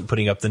that he wasn't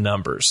putting up the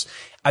numbers.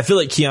 I feel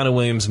like Kiana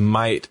Williams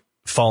might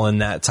fall in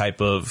that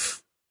type of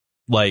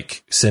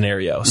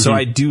scenario. So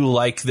I do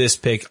like this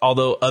pick,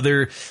 although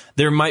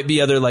there might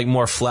be other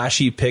more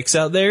flashy picks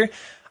out there.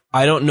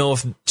 I don't know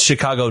if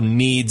Chicago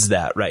needs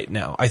that right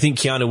now. I think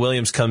Kiana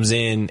Williams comes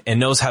in and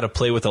knows how to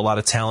play with a lot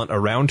of talent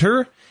around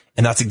her,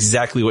 and that's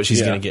exactly what she's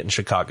going to get in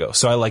Chicago.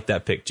 So I like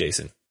that pick,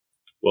 Jason.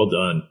 Well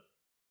done.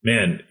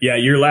 Man, yeah,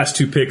 your last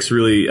 2 picks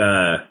really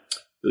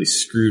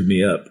screwed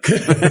me up.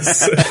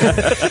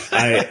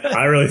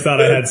 I really thought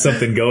I had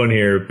something going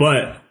here,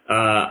 but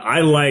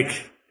I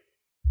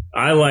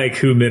like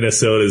who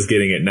Minnesota is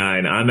getting at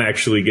 9. I'm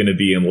actually going to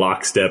be in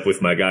lockstep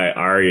with my guy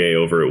Aryeh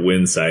over at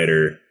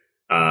Winsider.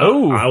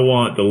 I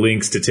want the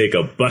Lynx to take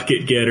a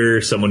bucket getter,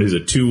 someone who's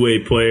a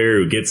two-way player,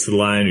 who gets to the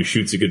line, who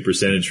shoots a good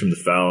percentage from the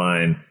foul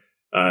line,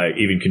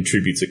 even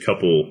contributes a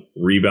couple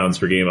rebounds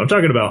per game. I'm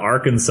talking about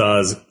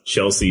Arkansas's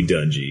Chelsea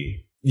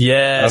Dungy.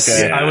 Yes.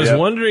 Okay. I was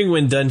wondering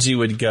when Dungy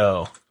would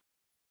go.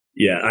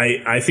 Yeah,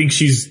 I think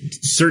she's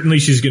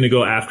going to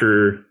go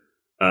after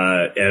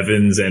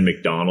Evans and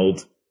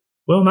McDonald.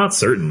 Well, not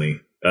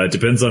certainly.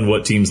 Depends on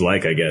what teams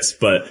like, I guess.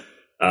 But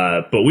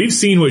we've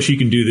seen what she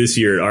can do this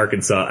year at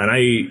Arkansas, and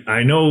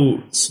I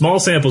know small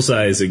sample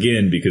size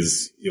again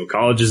because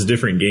college is a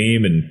different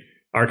game, and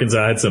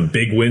Arkansas had some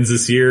big wins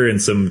this year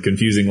and some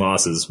confusing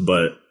losses.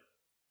 But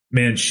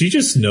man, she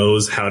just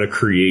knows how to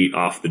create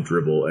off the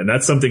dribble, and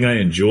that's something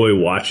I enjoy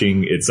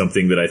watching. It's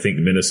something that I think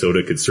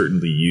Minnesota could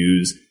certainly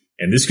use.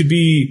 And this could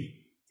be,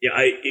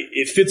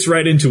 it fits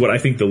right into what I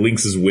think the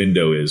Lynx'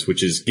 window is,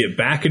 which is get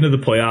back into the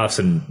playoffs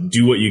and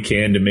do what you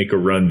can to make a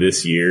run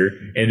this year.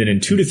 And then in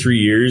 2 to 3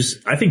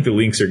 years, I think the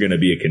Lynx are going to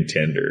be a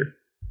contender.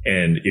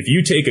 And if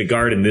you take a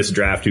guard in this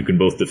draft who can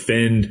both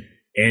defend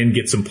and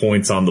get some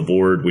points on the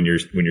board when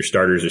your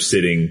starters are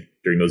sitting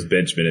during those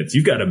bench minutes,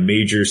 you've got a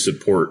major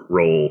support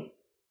role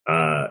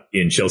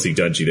in Chelsea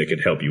Dungey that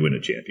could help you win a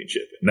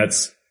championship. And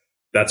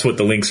that's what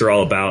the Lynx are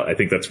all about. I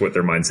think that's what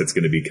their mindset's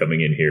going to be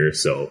coming in here.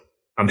 So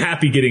I'm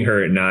happy getting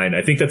her at 9.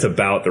 I think that's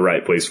about the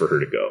right place for her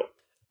to go.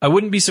 I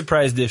wouldn't be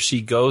surprised if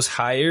she goes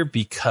higher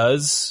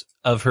because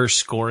of her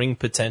scoring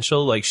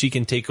potential. Like, she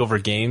can take over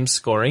games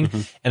scoring.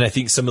 Mm-hmm. And I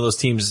think some of those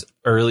teams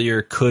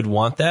earlier could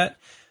want that.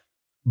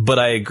 But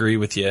I agree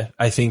with you.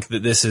 I think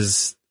that this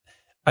is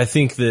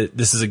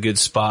a good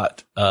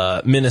spot.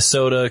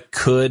 Minnesota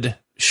could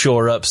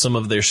shore up some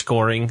of their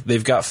scoring.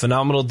 They've got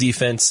phenomenal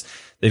defense.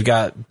 They've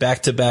got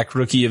back-to-back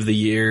rookie of the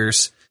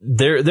years.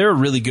 They're a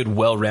really good,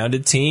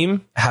 well-rounded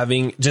team.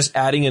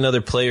 Adding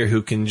another player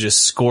who can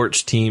just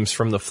scorch teams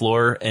from the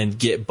floor and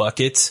get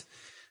buckets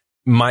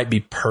might be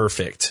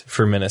perfect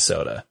for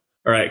Minnesota.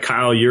 All right,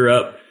 Kyle, you're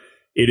up.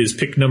 It is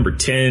pick number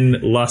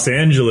 10, Los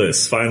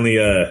Angeles. Finally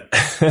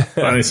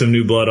some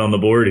new blood on the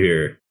board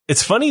here.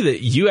 It's funny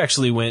that you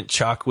actually went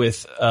chalk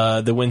with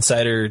the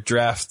Winsider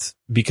draft,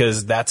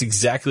 because that's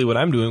exactly what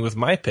I'm doing with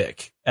my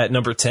pick at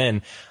number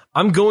 10.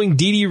 I'm going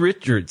DiDi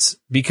Richards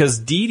because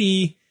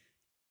DiDi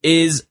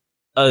is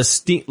a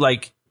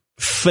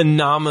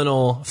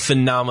phenomenal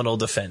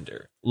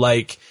defender.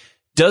 Like,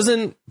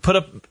 doesn't put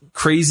up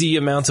crazy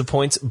amounts of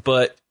points,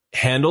 but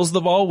handles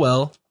the ball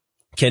well,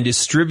 can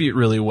distribute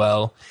really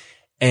well,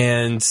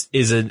 and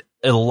is a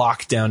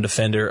lockdown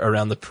defender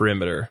around the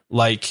perimeter.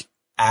 Like,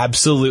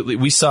 absolutely.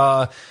 We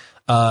saw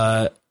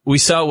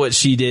what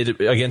she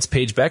did against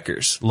Paige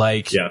Beckers.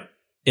 Like,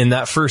 in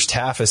that first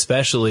half,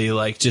 especially,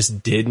 like,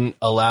 just didn't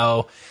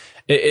allow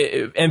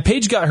it, and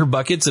Paige got her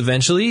buckets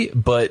eventually,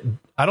 but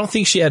I don't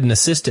think she had an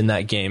assist in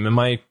that game. Am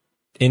I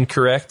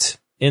incorrect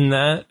in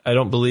that? I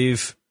don't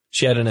believe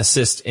she had an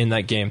assist in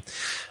that game.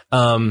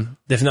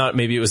 If not,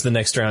 maybe it was the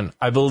next round.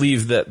 I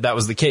believe that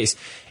was the case.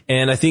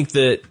 And I think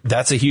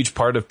that's a huge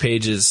part of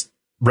Paige's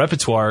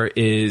repertoire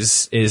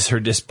is her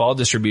ball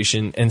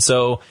distribution. And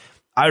so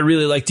I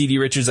really like DiDi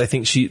Richards. I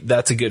think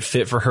that's a good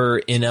fit for her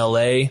in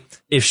LA.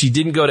 If she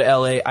didn't go to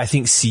LA, I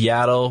think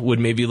Seattle would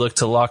maybe look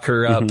to lock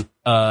her up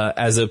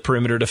as a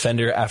perimeter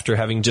defender after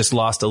having just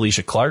lost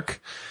Alicia Clark.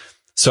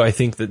 So I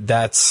think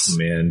that's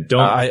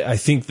I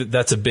think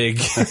that's a big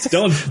that's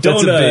a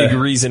big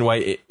reason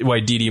why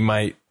DiDi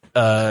might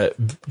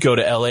go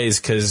to LA, is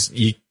because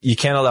you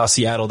can't allow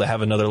Seattle to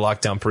have another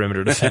lockdown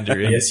perimeter defender.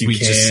 Yes, you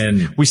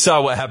can. We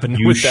saw what happened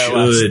with that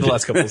the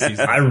last couple of seasons.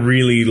 I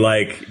really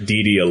like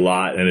DiDi a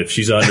lot, and if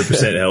she's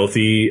 100%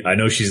 healthy, I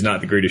know she's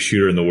not the greatest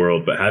shooter in the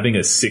world, but having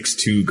a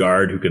 6'2"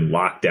 guard who can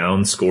lock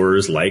down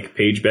scorers like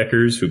Paige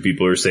Beckers, who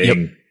people are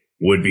saying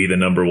would be the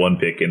number 1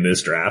 pick in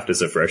this draft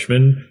as a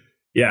freshman,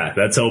 yeah,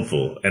 that's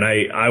helpful. And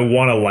I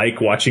want to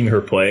like watching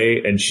her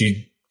play, and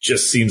she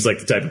just seems like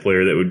the type of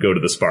player that would go to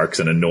the Sparks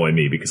and annoy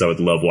me, because I would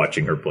love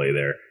watching her play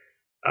there.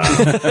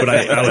 But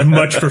I would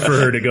much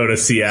prefer her to go to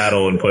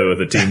Seattle and play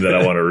with a team that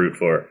I want to root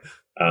for.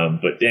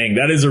 But dang,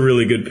 that is a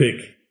really good pick.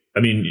 I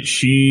mean,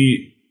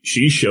 she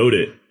showed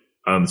it.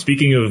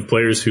 Speaking of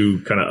players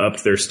who kind of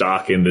upped their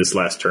stock in this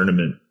last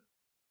tournament,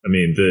 I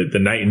mean, the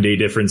night and day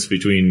difference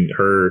between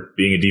her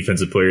being a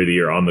defensive player of the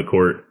year on the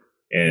court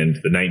and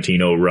the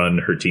 19-0 run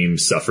her team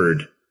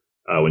suffered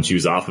when she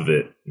was off of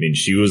it. I mean,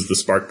 she was the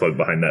spark plug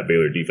behind that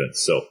Baylor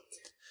defense. So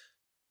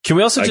can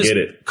we also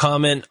just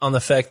comment on the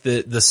fact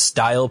that the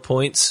style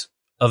points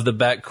of the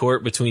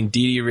backcourt between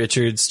DiDi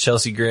Richards,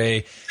 Chelsea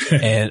Gray,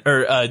 and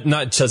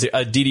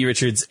DiDi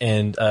Richards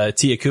and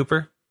Tia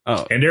Cooper?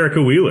 Oh, and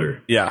Erica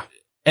Wheeler. Yeah.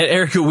 And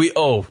Erica Wheeler.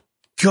 Oh,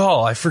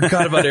 God, I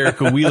forgot about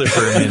Erica Wheeler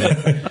for a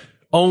minute.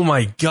 Oh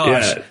my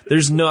gosh.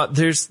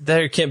 Yeah.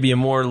 There can't be a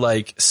more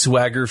like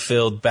swagger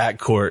filled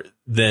backcourt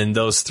than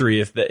those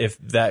three if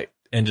that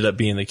ended up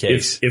being the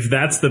case. If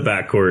that's the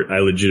backcourt, I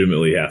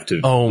legitimately have to.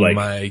 Oh my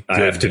goodness. I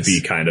have to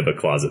be kind of a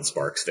closet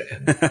Sparks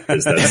fan,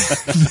 because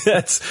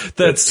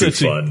that's such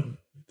fun.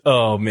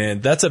 Oh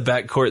man, that's a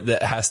backcourt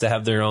that has to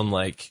have their own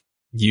like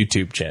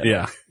YouTube channel.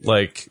 Yeah,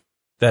 like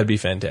that'd be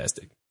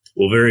fantastic.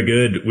 Well, very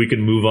good. We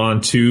can move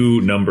on to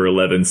number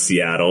 11,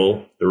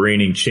 Seattle. The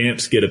reigning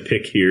champs get a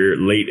pick here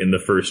late in the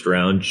first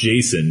round.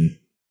 Jason,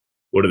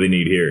 what do they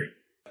need here?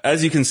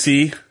 As you can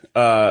see,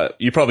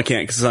 you probably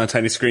can't because it's on a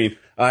tiny screen.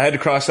 I had to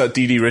cross out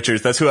DiDi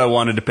Richards. That's who I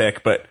wanted to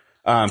pick, but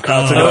Kyle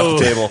took it off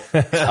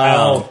the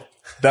table.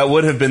 That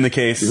would have been the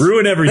case.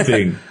 Ruin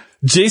everything.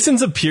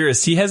 Jason's a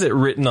purist. He has it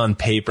written on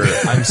paper.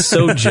 I'm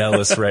so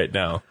jealous right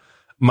now.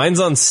 Mine's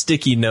on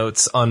sticky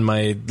notes on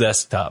my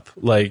desktop.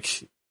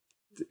 Like,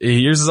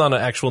 yours is on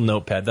an actual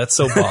notepad. That's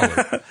so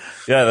baller.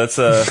 Yeah, that's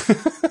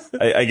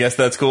I guess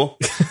that's cool.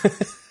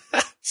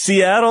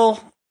 Seattle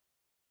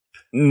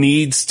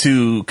needs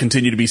to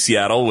continue to be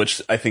Seattle,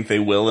 which I think they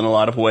will in a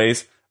lot of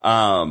ways.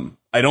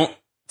 I don't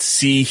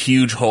see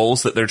huge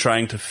holes that they're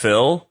trying to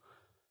fill.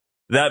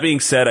 That being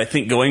said, I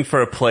think going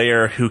for a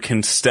player who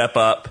can step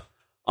up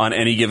on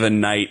any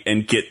given night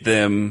and get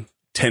them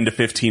 10 to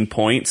 15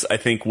 points, I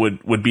think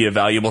would be a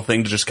valuable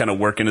thing to just kind of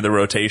work into the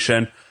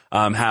rotation,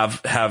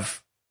 have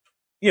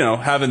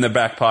in the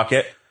back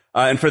pocket.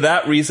 And for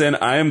that reason,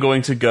 I am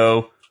going to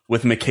go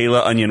with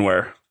Michaela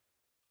Onyenwere.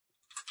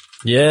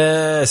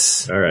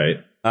 Yes. All right.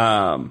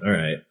 All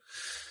right.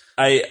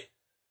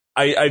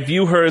 I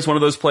view her as one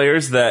of those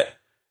players that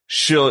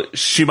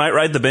she might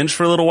ride the bench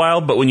for a little while,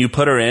 but when you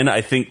put her in,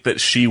 I think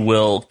that she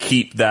will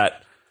keep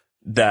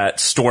that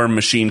Storm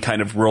machine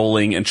kind of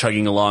rolling and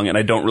chugging along, and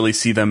I don't really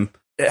see them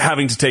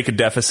having to take a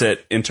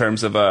deficit in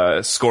terms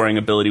of scoring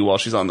ability while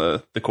she's on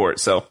the court.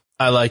 So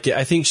I like it.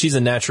 I think she's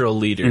a natural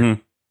leader.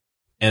 Mm-hmm.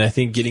 And I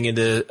think getting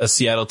into a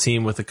Seattle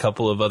team with a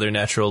couple of other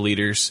natural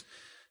leaders,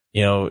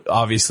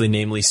 obviously,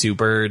 namely Sue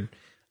Bird,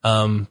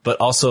 but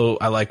also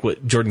I like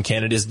what Jordan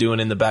Canada is doing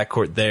in the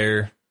backcourt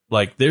there.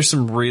 Like, there's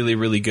some really,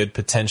 really good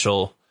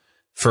potential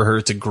for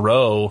her to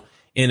grow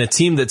in a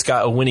team that's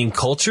got a winning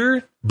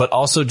culture, but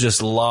also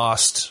just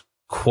lost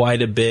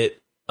quite a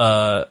bit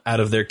out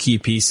of their key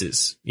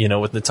pieces,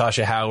 with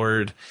Natasha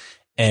Howard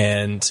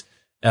and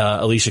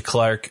Alicia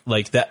Clark.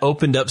 Like, that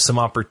opened up some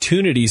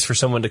opportunities for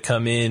someone to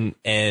come in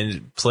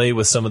and play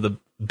with some of the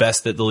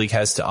best that the league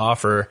has to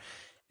offer.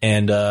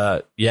 And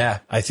I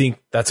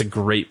think that's a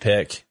great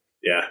pick.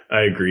 Yeah,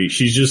 I agree.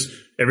 She's just,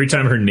 every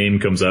time her name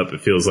comes up,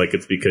 it feels like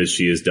it's because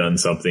she has done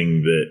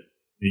something that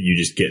you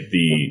just get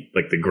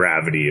the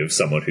gravity of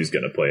someone who's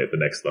going to play at the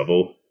next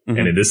level. Mm-hmm.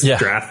 And in this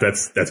draft,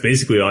 that's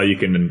basically all you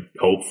can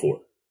hope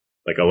for.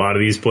 Like, a lot of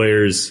these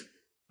players,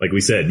 like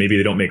we said, maybe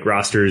they don't make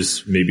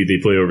rosters. Maybe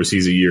they play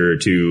overseas a year or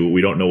two.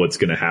 We don't know what's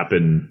going to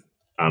happen.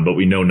 But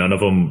we know none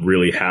of them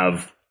really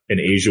have an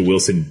A'ja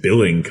Wilson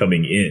billing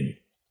coming in.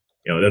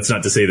 That's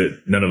not to say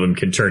that none of them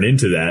can turn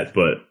into that,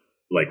 but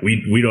like,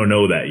 we don't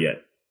know that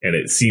yet. And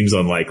it seems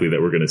unlikely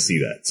that we're going to see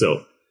that.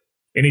 So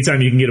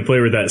anytime you can get a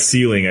player with that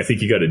ceiling, I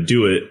think you got to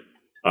do it.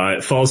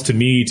 It falls to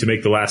me to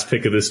make the last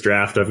pick of this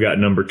draft. I've got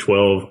number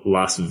 12,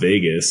 Las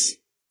Vegas.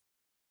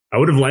 I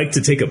would have liked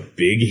to take a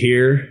big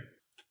here.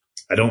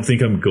 I don't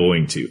think I'm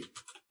going to.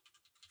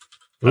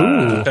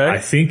 Okay. I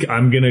think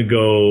I'm going to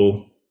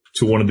go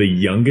to one of the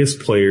youngest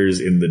players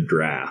in the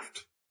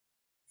draft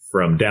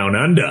from Down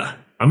Under.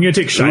 I'm going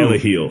to take Shyla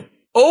Heal.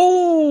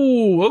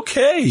 Oh,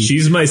 okay.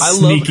 She's my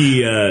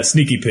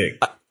sneaky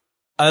pick.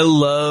 I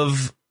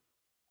love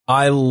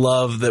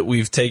that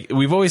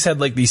we've always had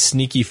like these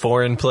sneaky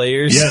foreign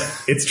players. Yeah,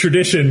 it's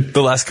tradition.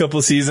 The last couple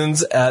of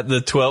seasons at the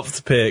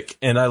 12th pick,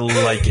 and I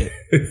like it.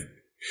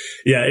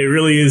 Yeah, it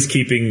really is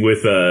keeping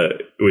with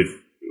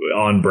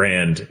on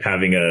brand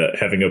having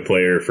a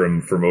player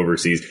from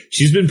overseas.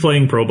 She's been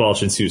playing pro ball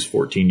since she was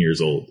 14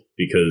 years old,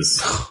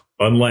 because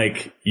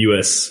unlike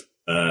US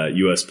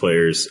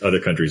players, other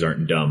countries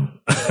aren't dumb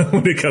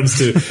when it comes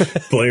to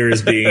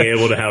players being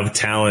able to have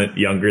talent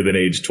younger than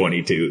age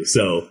 22.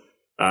 So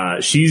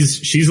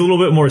she's a little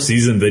bit more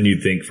seasoned than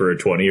you'd think for a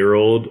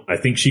 20-year-old. I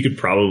think she could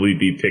probably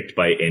be picked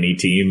by any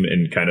team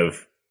and kind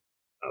of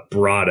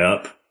brought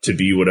up to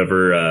be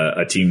whatever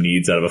a team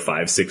needs out of a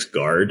 5'6"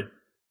 guard.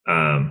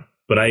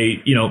 But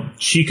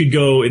she could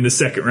go in the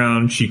second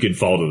round. She could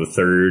fall to the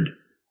third.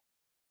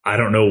 I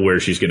don't know where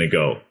she's going to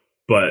go,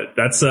 but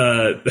that's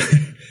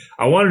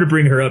I wanted to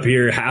bring her up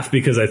here, half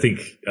because I think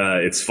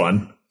it's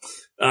fun,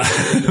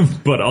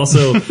 but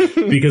also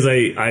because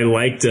I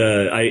liked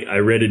I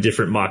read a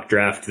different mock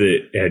draft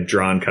that had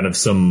drawn kind of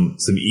some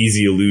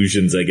easy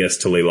allusions, I guess,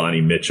 to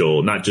Leilani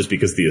Mitchell, not just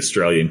because of the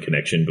Australian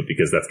connection, but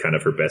because that's kind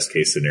of her best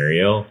case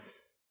scenario.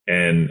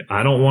 And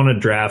I don't want to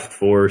draft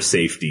for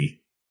safety.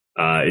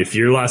 If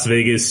you're Las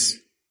Vegas,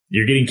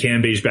 you're getting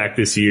Cam Bage back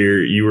this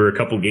year. You were a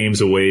couple games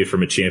away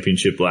from a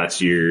championship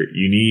last year.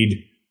 You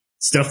need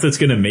stuff that's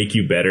going to make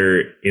you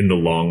better in the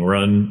long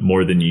run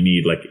more than you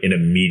need like an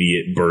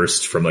immediate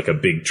burst from like a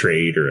big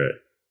trade or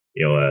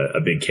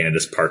a big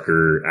Candace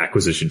Parker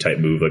acquisition type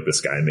move like the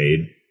Sky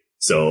made.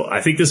 So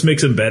I think this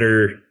makes them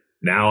better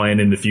now and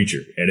in the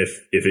future. And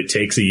if it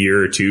takes a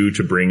year or two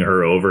to bring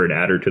her over and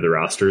add her to the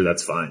roster,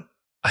 that's fine.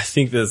 I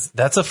think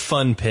that's a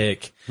fun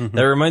pick. Mm-hmm.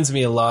 That reminds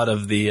me a lot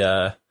of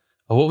the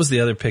what was the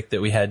other pick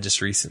that we had just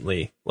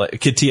recently? Like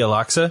Katia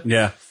Laksa?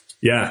 Yeah.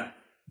 Yeah.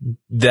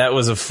 That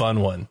was a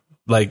fun one.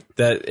 Like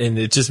that, and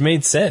it just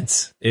made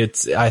sense.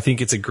 I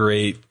think it's a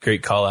great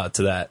call out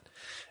to that.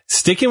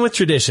 Sticking with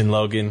tradition,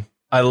 Logan.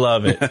 I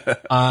love it.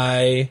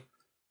 I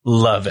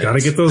love it.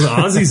 Gotta get those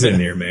Aussies in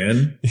here,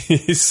 man.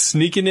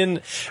 Sneaking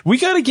in. We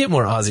gotta get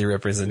more Aussie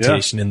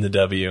representation in the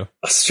W.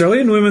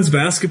 Australian women's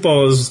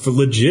basketball is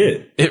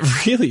legit.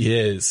 It really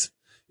is.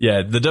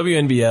 Yeah, the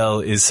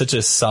WNBL is such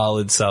a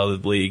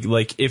solid league.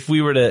 Like, if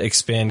we were to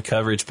expand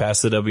coverage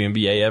past the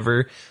WNBA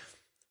ever,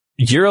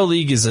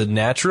 EuroLeague is a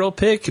natural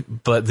pick,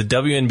 but the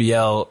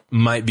WNBL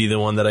might be the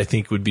one that I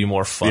think would be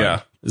more fun.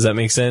 Yeah. Does that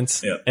make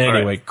sense? Yeah.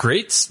 Anyway,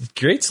 great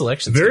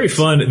selection. Very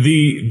fun.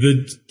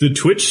 The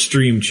Twitch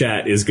stream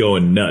chat is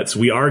going nuts.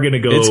 We are going to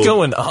go. It's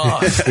going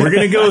off. We're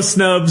going to go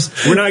snubs.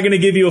 We're not going to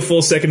give you a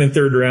full second and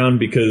third round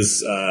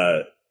because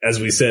as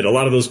we said, a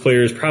lot of those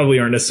players probably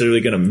aren't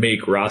necessarily going to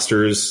make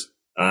rosters.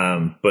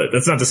 But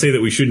that's not to say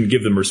that we shouldn't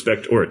give them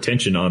respect or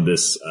attention on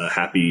this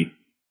happy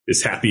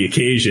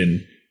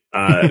occasion.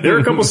 There are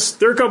a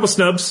couple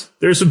snubs.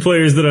 There are some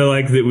players that I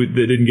like that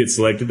didn't get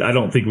selected. I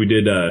don't think we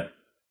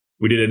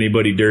did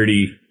anybody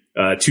dirty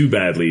too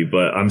badly,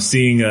 but I'm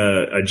seeing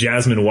a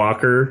Jasmine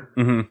Walker.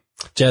 Mm-hmm.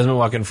 Jasmine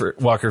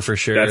Walker for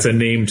sure. That's a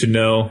name to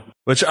know.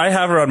 Which I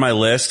have her on my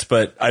list,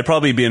 but I'd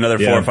probably be another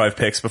 4 or 5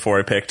 picks before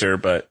I picked her.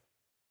 But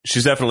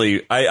she's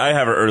definitely, I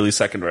have her early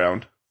second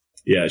round.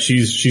 Yeah,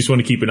 she's one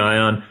to keep an eye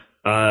on.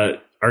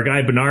 Our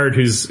guy Bernard,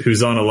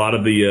 who's on a lot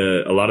of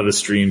the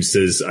streams,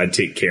 says I'd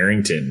take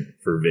Carrington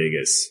for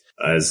Vegas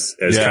as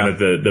kind of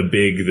the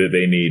big that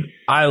they need.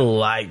 I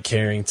like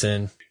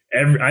Carrington.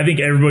 I think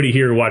everybody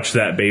here watched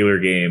that Baylor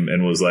game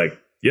and was like,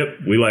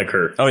 "Yep, we like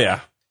her." Oh yeah,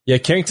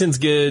 Carrington's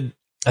good.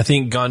 I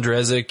think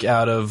Gondrezic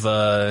out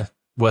of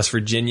West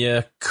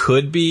Virginia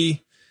could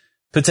be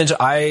potential.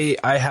 I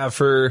have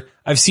her.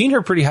 I've seen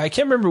her pretty high. I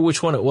can't remember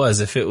which one it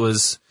was. If it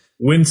was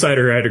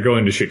Winsider had her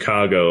going to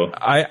Chicago.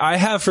 I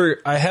have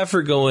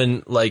her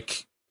going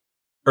like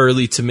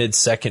early to mid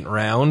second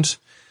round,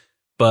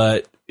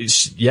 but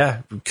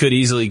could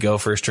easily go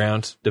first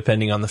round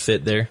depending on the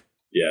fit there.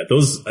 Yeah,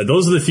 those are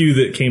the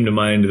few that came to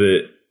mind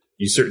that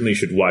you certainly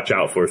should watch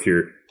out for if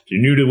you're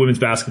new to women's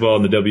basketball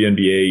in the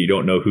WNBA. You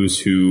don't know who's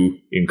who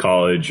in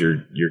college,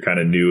 or you're kind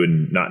of new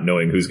and not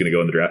knowing who's going to go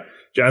in the draft.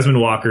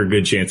 Jasmine Walker,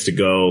 good chance to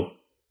go.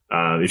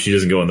 If she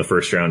doesn't go in the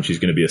first round, she's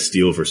going to be a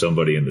steal for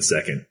somebody in the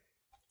second.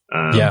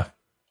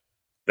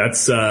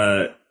 That's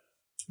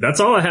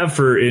all I have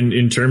for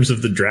in terms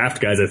of the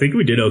draft, guys. I think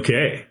we did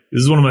okay.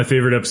 This is one of my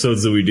favorite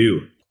episodes that we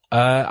do.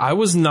 I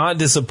was not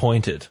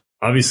disappointed.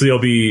 Obviously, I'll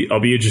be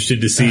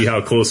interested to see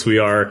how close we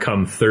are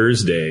come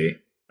Thursday.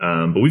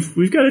 But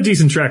we've got a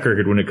decent track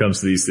record when it comes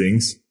to these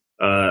things.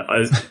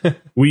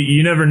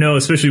 You never know,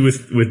 especially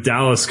with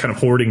Dallas kind of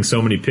hoarding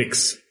so many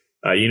picks.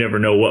 You never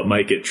know what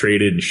might get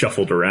traded and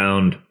shuffled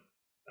around.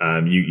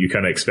 You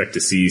kind of expect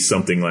to see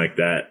something like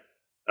that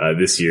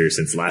this year,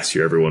 since last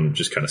year everyone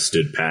just kind of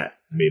stood pat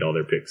and made all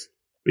their picks.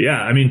 But yeah,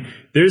 I mean,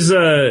 there's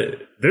a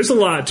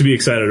lot to be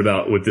excited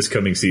about with this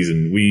coming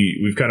season.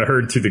 We've kind of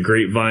heard through the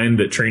grapevine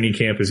that training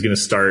camp is going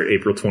to start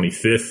April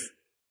 25th.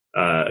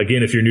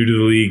 Again, if you're new to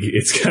the league,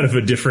 it's kind of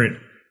a different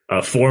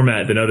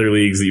format than other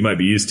leagues that you might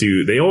be used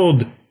to. They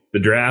hold the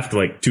draft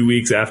like 2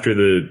 weeks after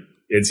the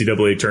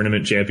NCAA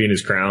tournament champion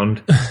is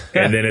crowned.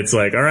 And then it's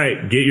like, all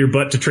right, get your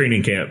butt to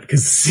training camp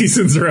because the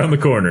season's around the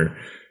corner.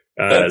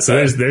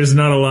 So there's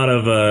not a lot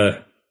of,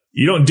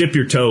 you don't dip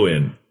your toe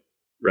in,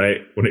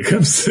 right? When it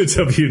comes to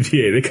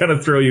WNBA, they kind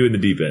of throw you in the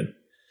deep end.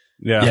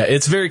 Yeah,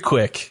 it's very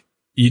quick.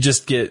 You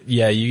just get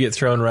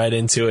thrown right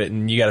into it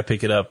and you got to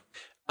pick it up.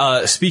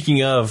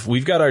 Speaking of,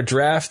 we've got our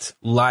draft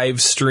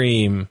live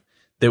stream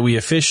that we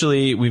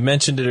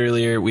mentioned it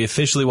earlier. We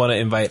officially want to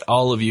invite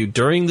all of you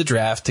during the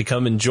draft to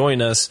come and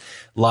join us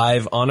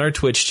live on our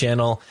Twitch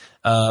channel.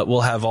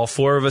 We'll have all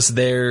 4 of us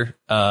there,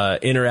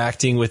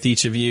 interacting with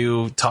each of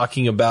you,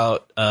 talking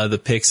about,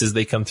 the picks as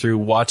they come through,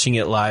 watching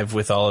it live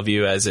with all of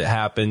you as it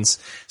happens.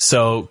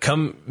 So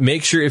come,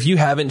 make sure if you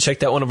haven't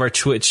checked out one of our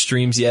Twitch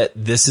streams yet,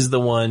 this is the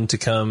one to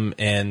come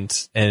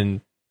and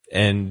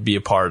be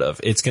a part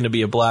of. It's going to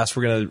be a blast.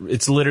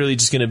 It's literally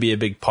just going to be a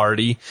big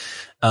party,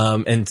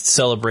 and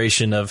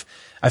celebration of,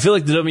 I feel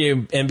like the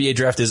WNBA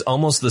draft is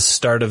almost the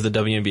start of the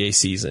WNBA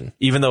season.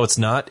 Even though it's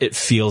not, it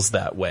feels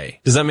that way.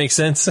 Does that make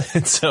sense?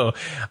 And so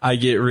I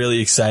get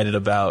really excited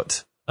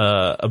about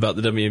the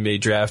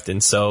WNBA draft.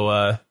 And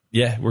so,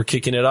 we're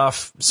kicking it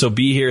off. So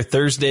be here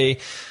Thursday,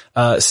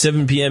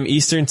 7 p.m.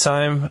 Eastern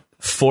time,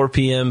 4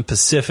 p.m.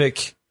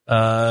 Pacific.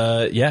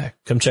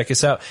 Come check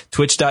us out.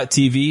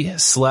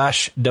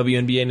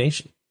 Twitch.tv/WNBA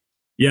Nation.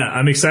 Yeah,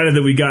 I'm excited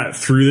that we got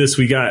through this.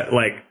 We got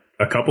like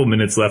a couple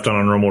minutes left on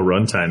our normal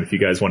runtime. If you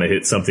guys want to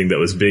hit something that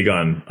was big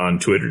on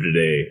Twitter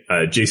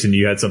today. Jason,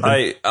 you had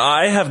something?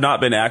 I have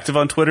not been active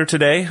on Twitter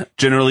today.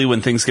 Generally,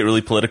 when things get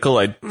really political,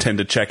 I tend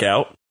to check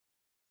out.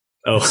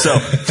 Oh, so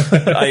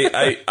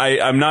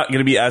I'm not going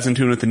to be as in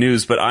tune with the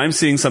news, but I'm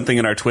seeing something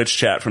in our Twitch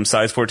chat from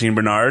Size 14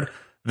 Bernard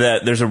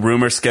that there's a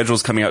rumor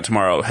schedule's coming out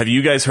tomorrow. Have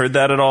you guys heard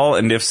that at all?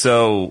 And if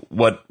so,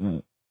 what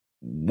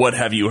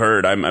have you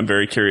heard? I'm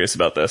very curious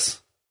about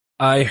this.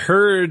 I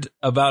heard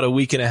about a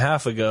week and a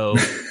half ago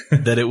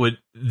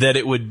that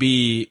it would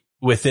be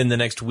within the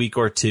next week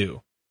or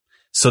two.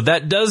 So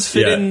that does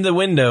fit in the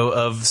window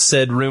of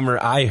said rumor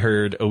I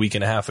heard a week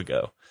and a half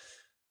ago.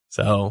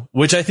 So,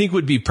 which I think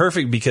would be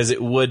perfect because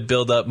it would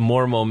build up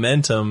more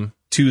momentum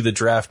to the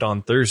draft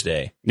on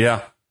Thursday.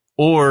 Yeah.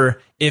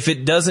 Or if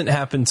it doesn't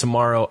happen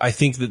tomorrow, I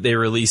think that they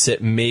release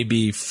it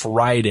maybe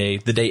Friday,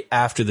 the day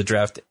after the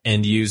draft,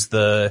 and use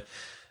the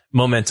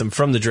momentum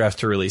from the draft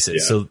to release it.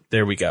 Yeah. So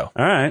there we go.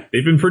 All right.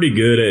 They've been pretty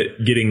good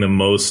at getting the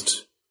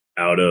most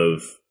out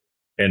of,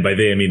 and by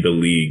they I mean the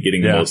league,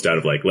 getting the most out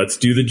of, like, let's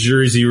do the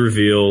jersey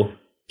reveal,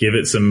 give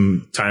it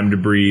some time to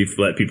breathe,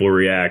 let people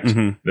react,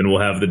 then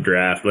we'll have the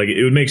draft. Like,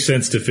 it would make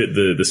sense to fit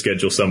the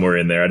schedule somewhere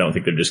in there. I don't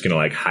think they're just going to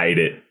like hide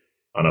it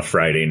on a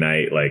Friday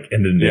night, like,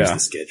 and then there's the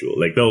schedule.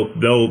 Like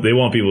they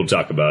want people to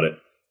talk about it.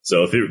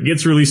 So if it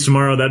gets released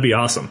tomorrow, that'd be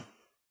awesome.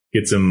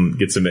 Get some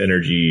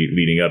energy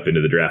leading up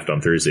into the draft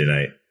on Thursday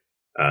night.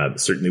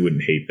 Certainly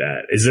wouldn't hate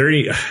that. Is there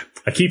any?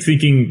 I keep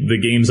thinking the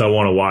games I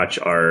want to watch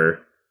are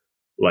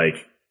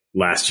like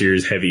last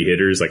year's heavy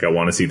hitters. Like I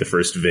want to see the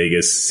first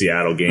Vegas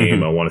Seattle game.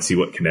 Mm-hmm. I want to see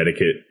what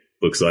Connecticut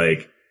looks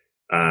like.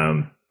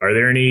 Are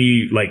there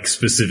any like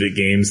specific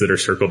games that are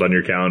circled on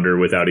your calendar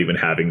without even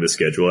having the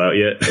schedule out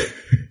yet?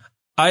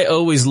 I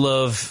always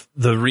love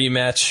the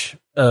rematch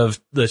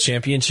of the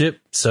championship.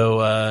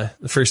 So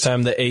the first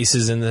time the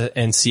Aces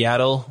and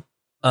Seattle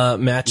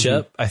match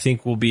up, I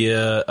think will be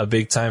a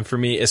big time for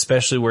me,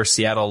 especially where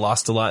Seattle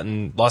lost a lot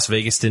and Las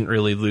Vegas didn't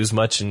really lose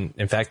much, and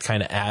in fact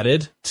kind of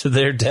added to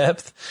their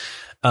depth.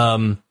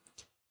 And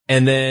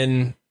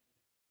then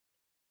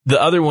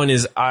the other one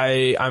is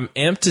I'm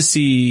amped to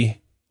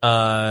see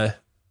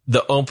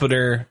the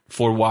opener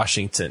for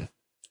Washington.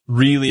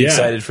 Really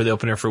excited for the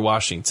opener for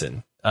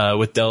Washington.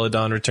 With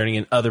Deladon returning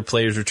and other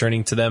players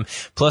returning to them,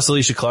 plus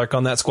Alicia Clark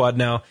on that squad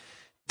now.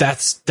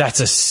 That's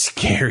a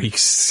scary,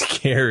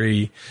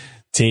 scary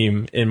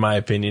team, in my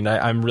opinion.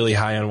 I'm really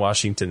high on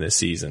Washington this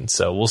season,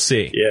 so we'll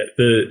see. Yeah,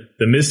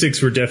 the Mystics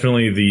were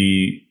definitely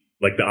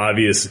the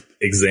obvious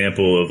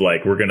example of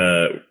like we're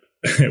gonna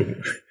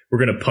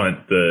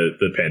punt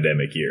the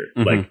pandemic year.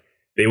 Mm-hmm. Like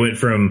they went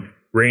from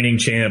reigning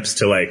champs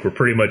to like we're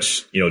pretty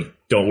much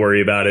don't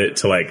worry about it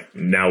to like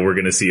now we're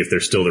gonna see if they're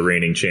still the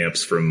reigning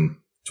champs from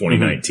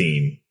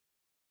 2019.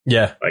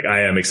 Yeah. Like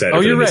I am excited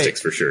for the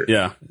Mystics for sure.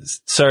 Yeah.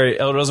 Sorry,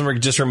 El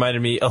Rosenberg just reminded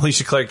me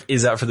Alicia Clark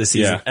is out for the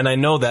season. Yeah. And I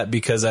know that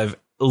because I've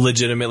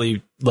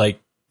legitimately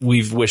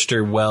we've wished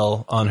her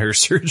well on her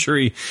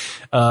surgery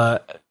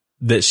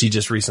that she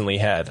just recently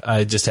had.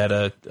 I just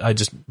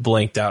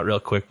blanked out real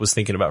quick, was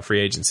thinking about free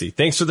agency.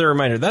 Thanks for the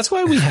reminder. That's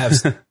why we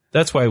have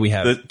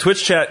the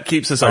Twitch chat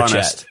keeps us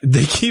honest.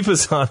 They keep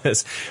us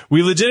honest. I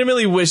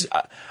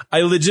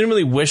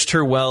legitimately wished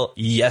her well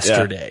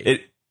yesterday. Yeah.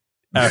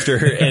 After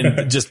her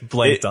and just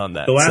blanked on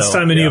that. The last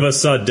time any of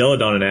us saw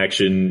Deladon in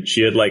action,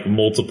 she had like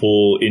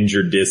multiple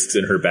injured discs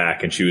in her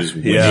back and she was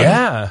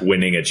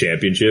winning a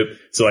championship.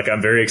 So like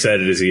I'm very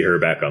excited to see her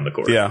back on the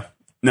court. Yeah.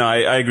 No,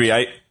 I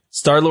agree.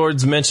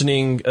 Star-Lord's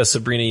mentioning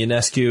Sabrina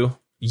Ionescu.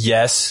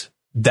 Yes.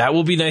 That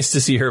will be nice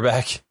to see her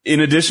back. In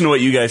addition to what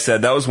you guys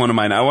said, that was one of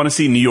mine. I want to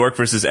see New York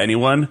versus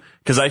anyone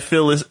because I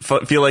feel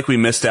like we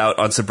missed out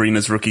on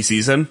Sabrina's rookie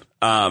season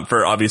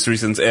for obvious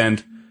reasons,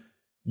 and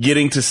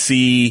getting to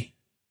see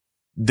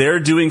they're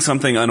doing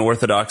something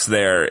unorthodox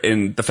there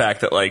in the fact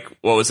that like,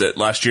 what was it?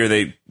 Last year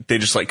they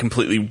just like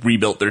completely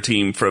rebuilt their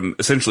team from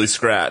essentially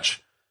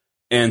scratch.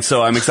 And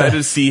so I'm excited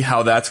to see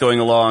how that's going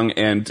along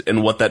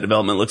and what that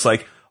development looks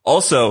like.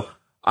 Also,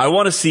 I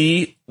want to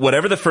see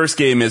whatever the first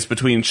game is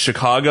between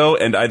Chicago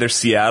and either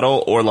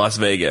Seattle or Las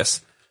Vegas,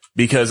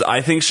 because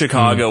I think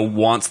Chicago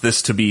wants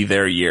this to be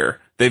their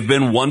year. They've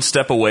been one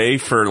step away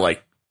for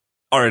like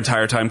our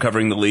entire time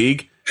covering the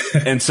league.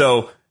 And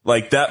so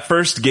like that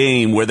first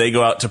game where they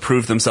go out to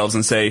prove themselves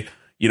and say,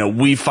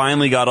 we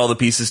finally got all the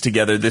pieces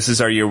together. This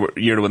is our year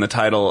to win the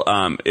title.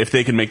 If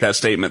they can make that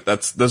statement,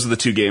 those are the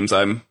two games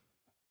I'm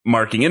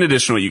marking. In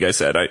addition to what you guys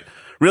said, I'm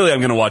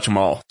going to watch them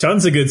all.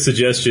 Tons of good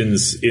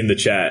suggestions in the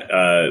chat.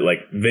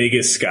 Like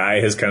Vegas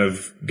Sky has kind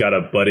of got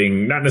a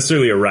budding, not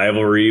necessarily a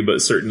rivalry, but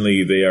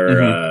certainly they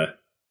are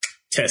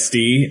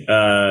testy.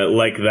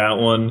 Like that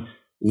one.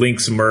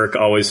 Lynx Merc,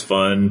 always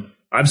fun.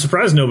 I'm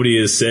surprised nobody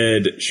has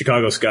said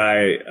Chicago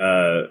Sky,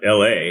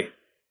 LA.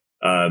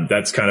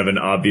 That's kind of an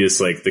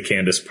obvious, like the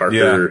Candace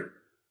Parker.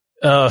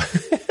 Oh,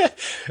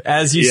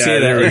 as you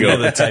say that, we go.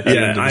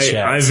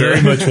 I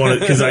very much want to,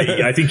 because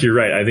I think you're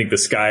right. I think the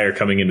Sky are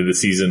coming into the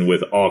season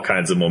with all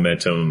kinds of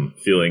momentum,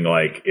 feeling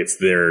like it's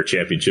their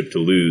championship to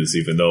lose,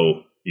 even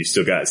though you've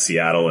still got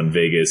Seattle and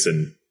Vegas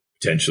and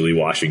potentially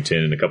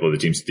Washington and a couple of the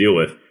teams to deal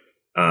with.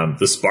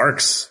 The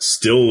Sparks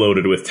still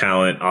loaded with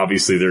talent.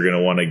 Obviously, they're going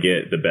to want to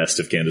get the best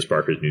of Candace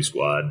Parker's new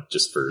squad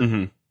just for,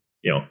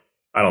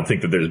 I don't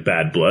think that there's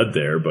bad blood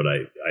there, but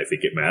I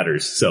think it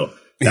matters. So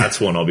that's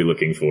one I'll be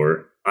looking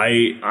for.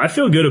 I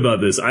feel good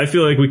about this. I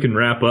feel like we can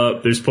wrap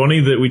up. There's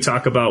plenty that we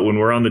talk about when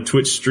we're on the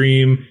Twitch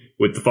stream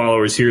with the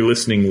followers here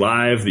listening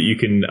live that you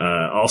can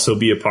also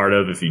be a part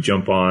of. If you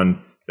jump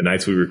on the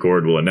nights we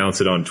record, we'll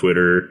announce it on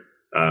Twitter.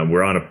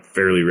 We're on a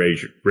fairly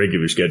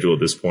regular schedule at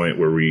this point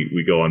where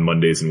we go on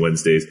Mondays and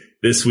Wednesdays.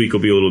 This week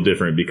will be a little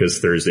different because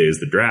Thursday is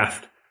the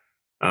draft.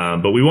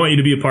 But we want you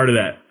to be a part of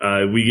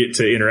that. We get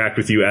to interact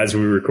with you as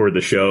we record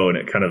the show, and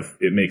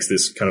it makes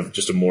this kind of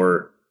just a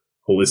more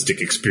holistic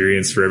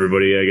experience for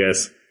everybody, I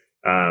guess.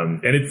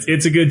 And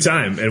it's a good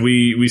time. And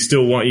we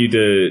still want you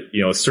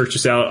to, search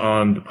us out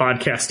on the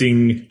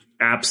podcasting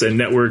apps and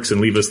networks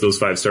and leave us those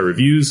 5-star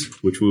reviews,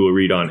 which we will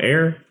read on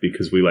air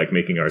because we like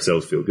making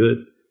ourselves feel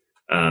good.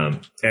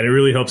 And it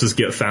really helps us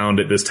get found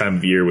at this time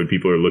of year when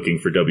people are looking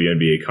for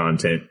WNBA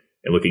content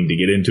and looking to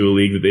get into a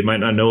league that they might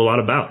not know a lot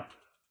about.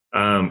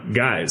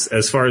 Guys,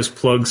 as far as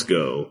plugs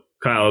go,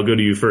 Kyle, I'll go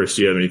to you first.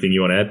 Do you have anything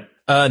you want to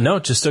add? No,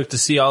 just stoked to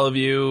see all of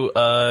you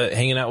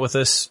hanging out with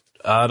us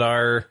at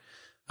our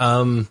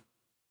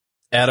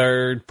at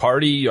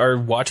our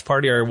watch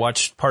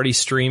party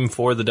stream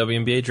for the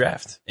WNBA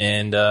draft.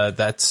 And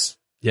that's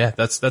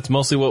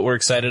mostly what we're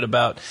excited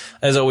about.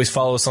 As always,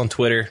 follow us on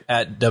Twitter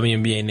at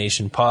WNBA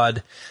Nation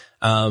Pod.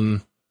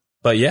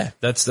 But yeah,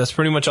 that's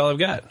pretty much all I've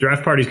got.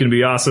 Draft party's going to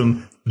be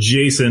awesome.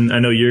 Jason, I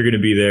know you're going to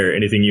be there.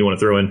 Anything you want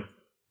to throw in?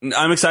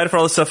 I'm excited for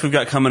all the stuff we've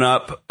got coming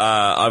up.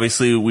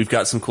 Obviously, we've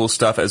got some cool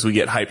stuff as we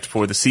get hyped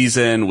for the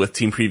season with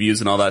team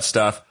previews and all that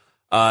stuff.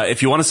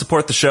 If you want to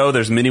support the show,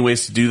 there's many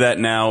ways to do that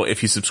now.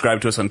 If you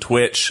subscribe to us on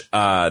Twitch,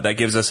 that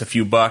gives us a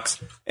few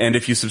bucks. And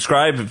if you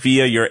subscribe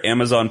via your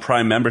Amazon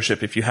Prime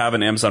membership, if you have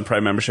an Amazon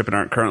Prime membership and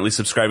aren't currently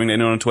subscribing to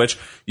anyone on Twitch,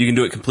 you can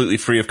do it completely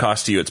free of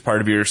cost to you. It's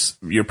part of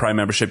your Prime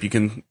membership. You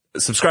can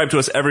subscribe to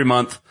us every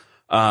month.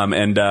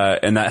 And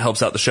that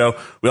helps out the show.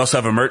 We also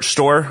have a merch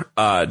store,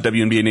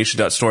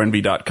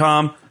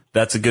 WNBANation.storenb.com.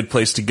 That's a good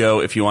place to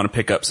go if you want to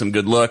pick up some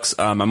good looks.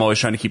 I'm always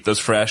trying to keep those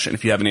fresh. And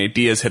if you have any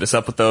ideas, hit us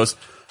up with those.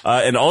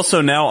 And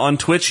also now on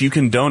Twitch, you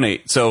can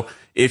donate. So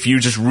if you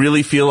just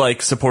really feel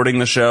like supporting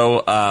the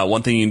show,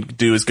 one thing you can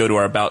do is go to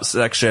our About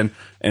section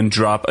and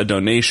drop a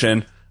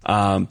donation.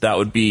 That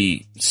would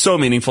be so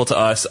meaningful to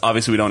us.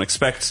 Obviously, we don't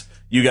expect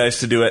you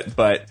guys to do it,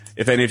 but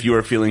if any of you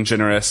are feeling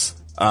generous,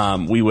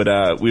 we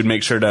would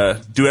make sure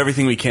to do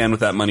everything we can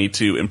with that money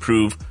to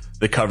improve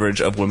the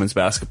coverage of women's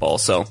basketball.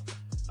 So,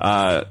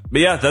 but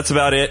yeah, that's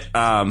about it.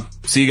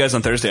 See you guys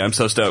on Thursday. I'm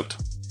so stoked.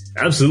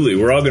 Absolutely.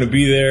 We're all going to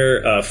be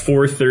there,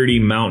 4:30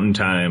 Mountain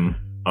Time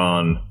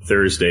on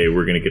Thursday.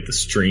 We're going to get the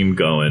stream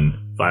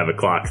going. 5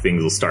 o'clock,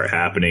 things will start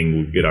happening.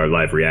 We'll get our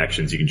live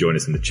reactions. You can join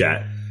us in the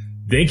chat.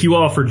 Thank you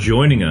all for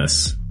joining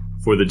us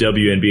for the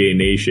WNBA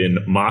Nation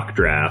mock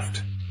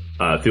draft.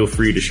 Feel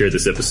free to share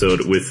this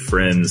episode with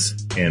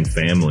friends and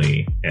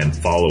family and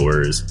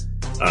followers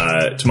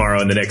tomorrow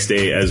and the next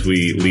day as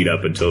we lead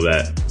up until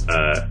that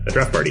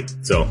draft party.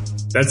 So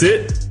that's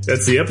it.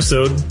 That's the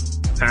episode.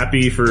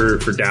 Happy for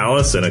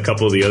Dallas and a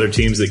couple of the other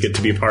teams that get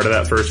to be a part of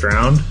that first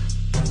round.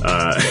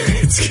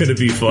 It's going to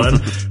be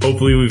fun.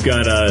 Hopefully we've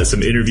got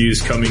some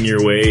interviews coming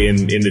your way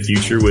in the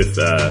future with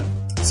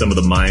some of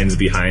the minds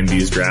behind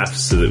these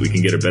drafts so that we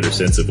can get a better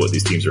sense of what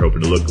these teams are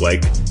hoping to look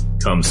like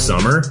come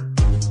summer.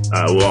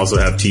 We'll also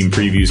have team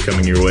previews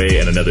coming your way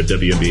and another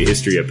WNBA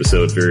history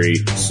episode very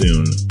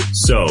soon.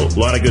 So, a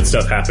lot of good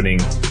stuff happening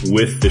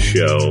with the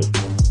show.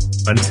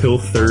 Until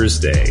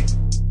Thursday,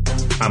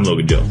 I'm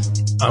Logan Jones.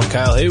 I'm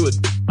Kyle Haywood.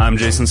 I'm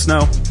Jason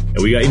Snow. And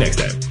we got you next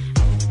time.